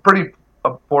is a pretty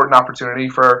important opportunity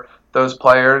for those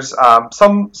players.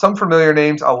 Some familiar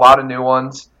names, a lot of new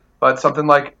ones, but something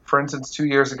like, for instance, 2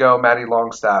 years ago, Lil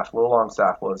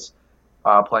Longstaff was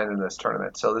playing in this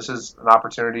tournament. So this is an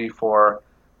opportunity for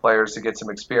players to get some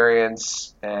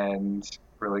experience and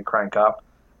really crank up.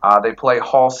 They play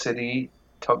Hull City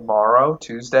tomorrow,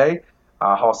 Tuesday.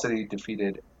 Hull City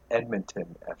defeated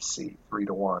Edmonton FC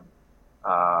 3-1.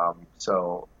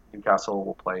 So Newcastle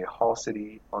will play Hull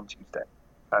City on Tuesday.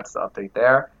 That's the update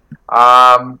there.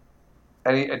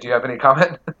 Do you have any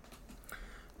comment?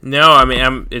 No, I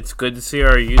mean, it's good to see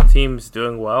our youth teams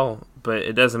doing well, but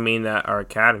it doesn't mean that our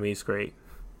academy is great.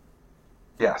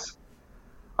 Yes.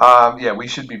 We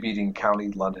should be beating County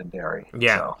Londonderry.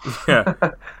 Yeah.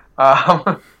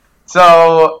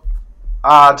 So.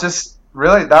 Yeah. Just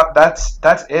really that's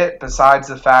it. Besides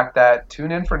the fact that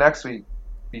tune in for next week,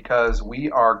 because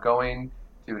we are going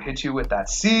to hit you with that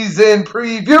season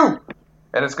preview,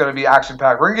 and it's going to be action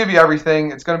packed. We're going to give you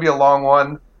everything. It's going to be a long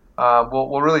one.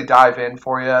 We'll really dive in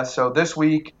for you. So this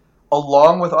week,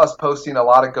 along with us posting a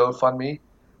lot of GoFundMe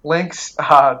links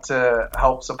to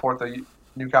help support the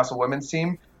Newcastle women's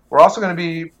team, we're also going to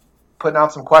be putting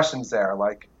out some questions there,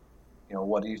 like,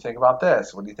 what do you think about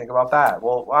this? What do you think about that?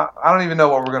 Well, I don't even know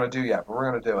what we're going to do yet, but we're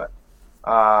going to do it.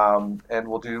 And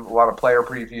we'll do a lot of player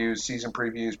previews, season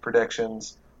previews,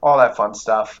 predictions, all that fun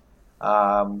stuff.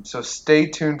 So stay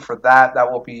tuned for that.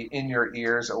 That will be in your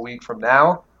ears a week from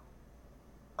now.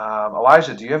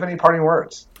 Elijah, do you have any parting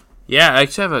words? Yeah, I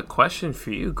actually have a question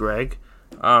for you, Greg.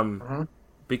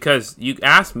 Because you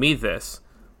asked me this,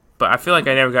 but I feel like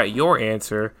I never got your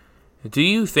answer. Do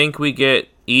you think we get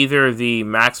either the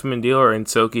Maximum deal or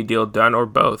Insoki deal done, or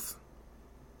both?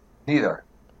 Neither.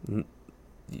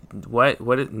 What?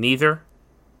 Neither?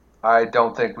 I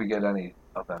don't think we get any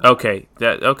of them. Okay.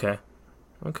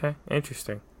 Okay.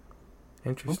 Interesting.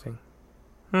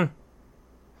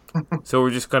 So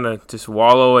we're just gonna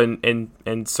wallow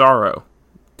in sorrow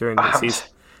during the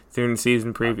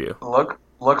season preview.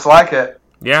 Looks like it.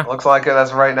 Yeah. Looks like it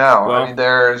as of right now. Well, I mean,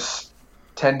 there's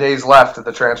 10 days left at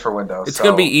the transfer window. It's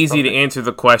going to be easy to answer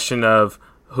the question of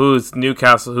who's going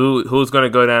to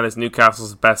go down as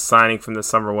Newcastle's best signing from the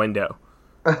summer window.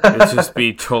 It'll just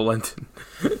be Joelinton.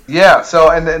 Yeah, so,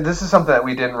 and this is something that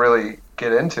we didn't really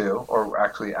get into, or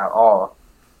actually at all,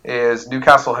 is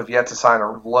Newcastle have yet to sign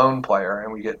a loan player,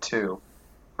 and we get 2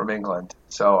 from England.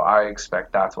 So I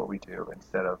expect that's what we do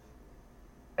instead of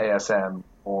ASM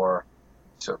or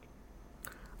Soki.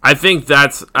 I think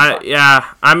that's I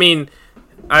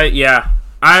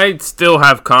still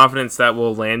have confidence that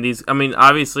we'll land these. I mean,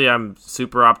 obviously, I'm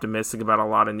super optimistic about a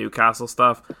lot of Newcastle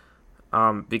stuff,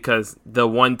 because the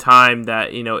one time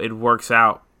that it works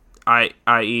out,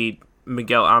 i.e.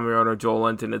 Miguel Almiron or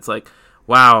Joelinton, it's like,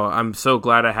 wow, I'm so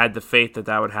glad I had the faith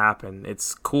that would happen.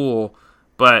 It's cool,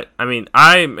 but I mean,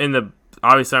 I'm in the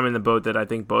boat that I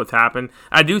think both happen.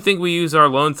 I do think we use our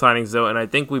loan signings though, and I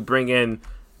think we bring in.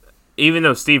 Even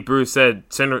though Steve Bruce said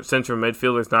central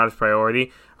midfielder is not his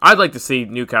priority, I'd like to see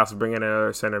Newcastle bring in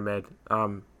another center mid.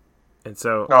 And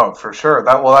so, for sure.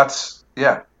 That's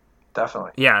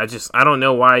definitely. Yeah, I don't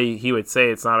know why he would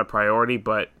say it's not a priority,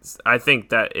 but I think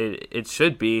that it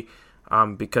should be,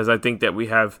 because I think that we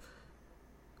have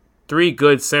 3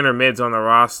 good center mids on the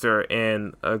roster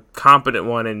and a competent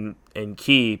one in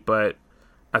Key, but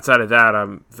outside of that,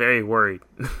 I'm very worried.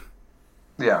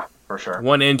 Yeah. For sure.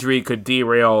 One injury could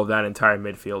derail that entire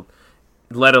midfield,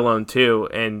 let alone 2.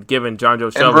 And given John Joe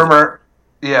Shelby, I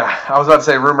was about to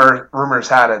say rumors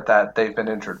had it that they've been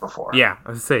injured before. Yeah, I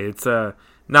was say it's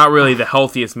not really the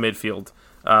healthiest midfield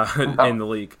in the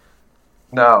league.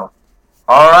 No.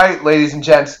 All right, ladies and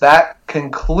gents, that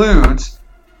concludes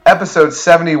episode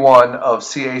 71 of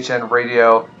CHN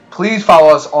Radio. Please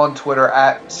follow us on Twitter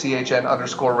at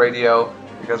CHN_radio.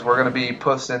 Because we're going to be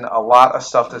posting a lot of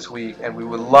stuff this week, and we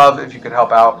would love if you could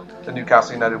help out the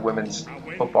Newcastle United women's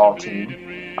football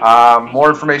team. More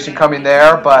information coming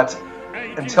there, but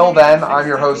until then, I'm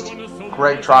your host,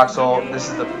 Greg Troxel. This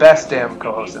is the best damn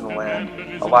co-host in the land,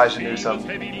 Elijah Newsom.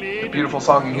 The beautiful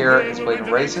song you hear is Blade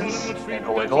and Races, and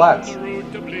Away the Lads.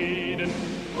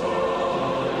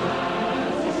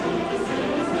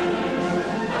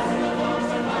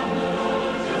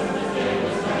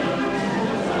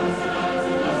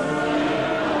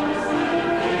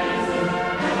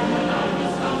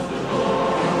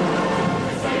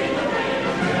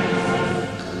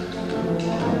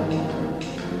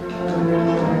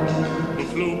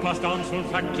 Past Armstrong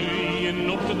factory and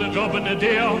up to the job in a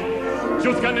day.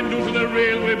 Just getting down to the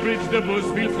railway bridge, the bus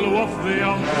will flow off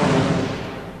there.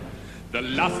 The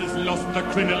lasses lost their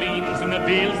crinolines and the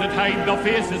veils that hide their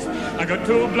faces. I got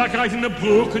two black eyes and a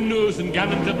broken nose and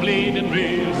gallons of blade and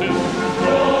razors.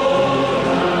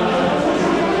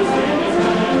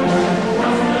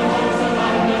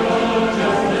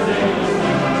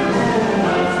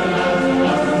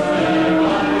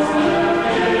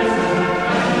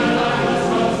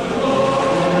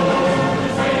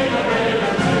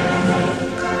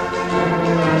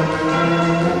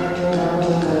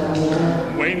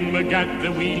 Got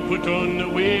the wheel put on,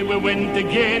 away we went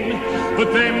again.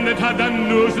 But them that had their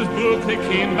noses broke, they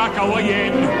came back our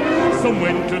yen. Some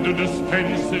went to the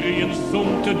dispensary, and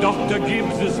some to Dr.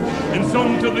 Gibbs's, and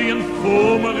some to the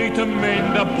infirmary to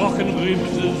mend their broken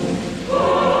ribses.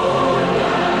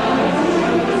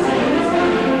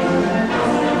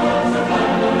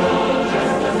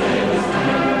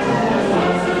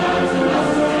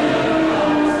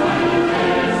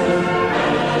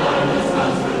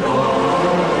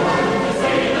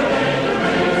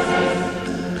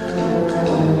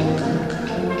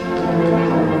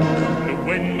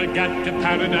 Got to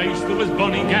paradise, there was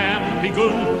Bonnie Gam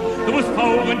begun. There was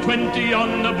 420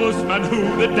 on the bus, man, who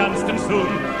they danced and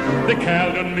sung. They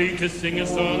called on me to sing a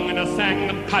song, and I sang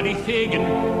them Paddy Fagan.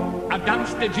 I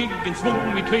danced a jig and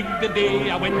swung me twig the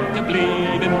day I went to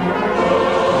Bladen.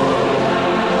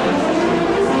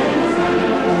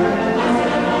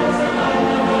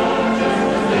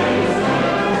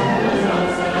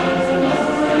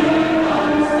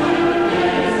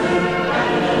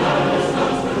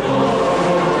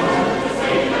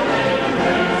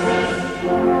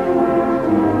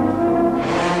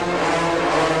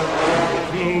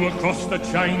 Across the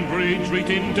Chine Bridge, right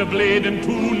into Blade and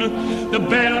Toon. The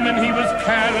bellman, he was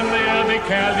carrying there, they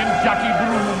called him Jackie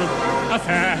Broom. I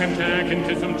saw him talking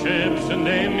to some chaps, and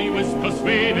then he was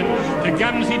persuading to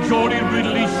Gamsey Geordie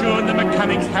Ridley, sure the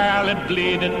mechanics hall at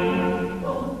Bladen.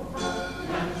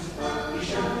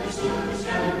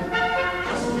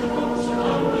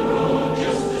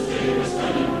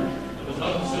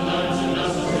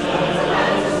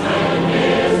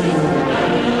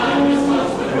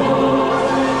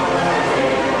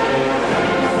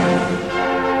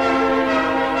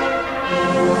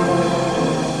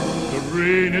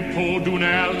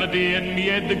 And me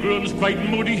head the grunts quite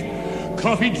muddy.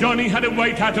 Coffee Johnny had a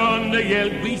white hat on, they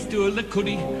yelled, we stole the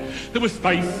cuddy. There was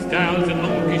spice stalls and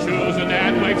monkey shows and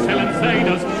ad wives selling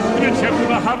ciders. And the chaps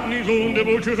were happening round the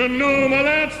butchers and no more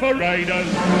lads for riders.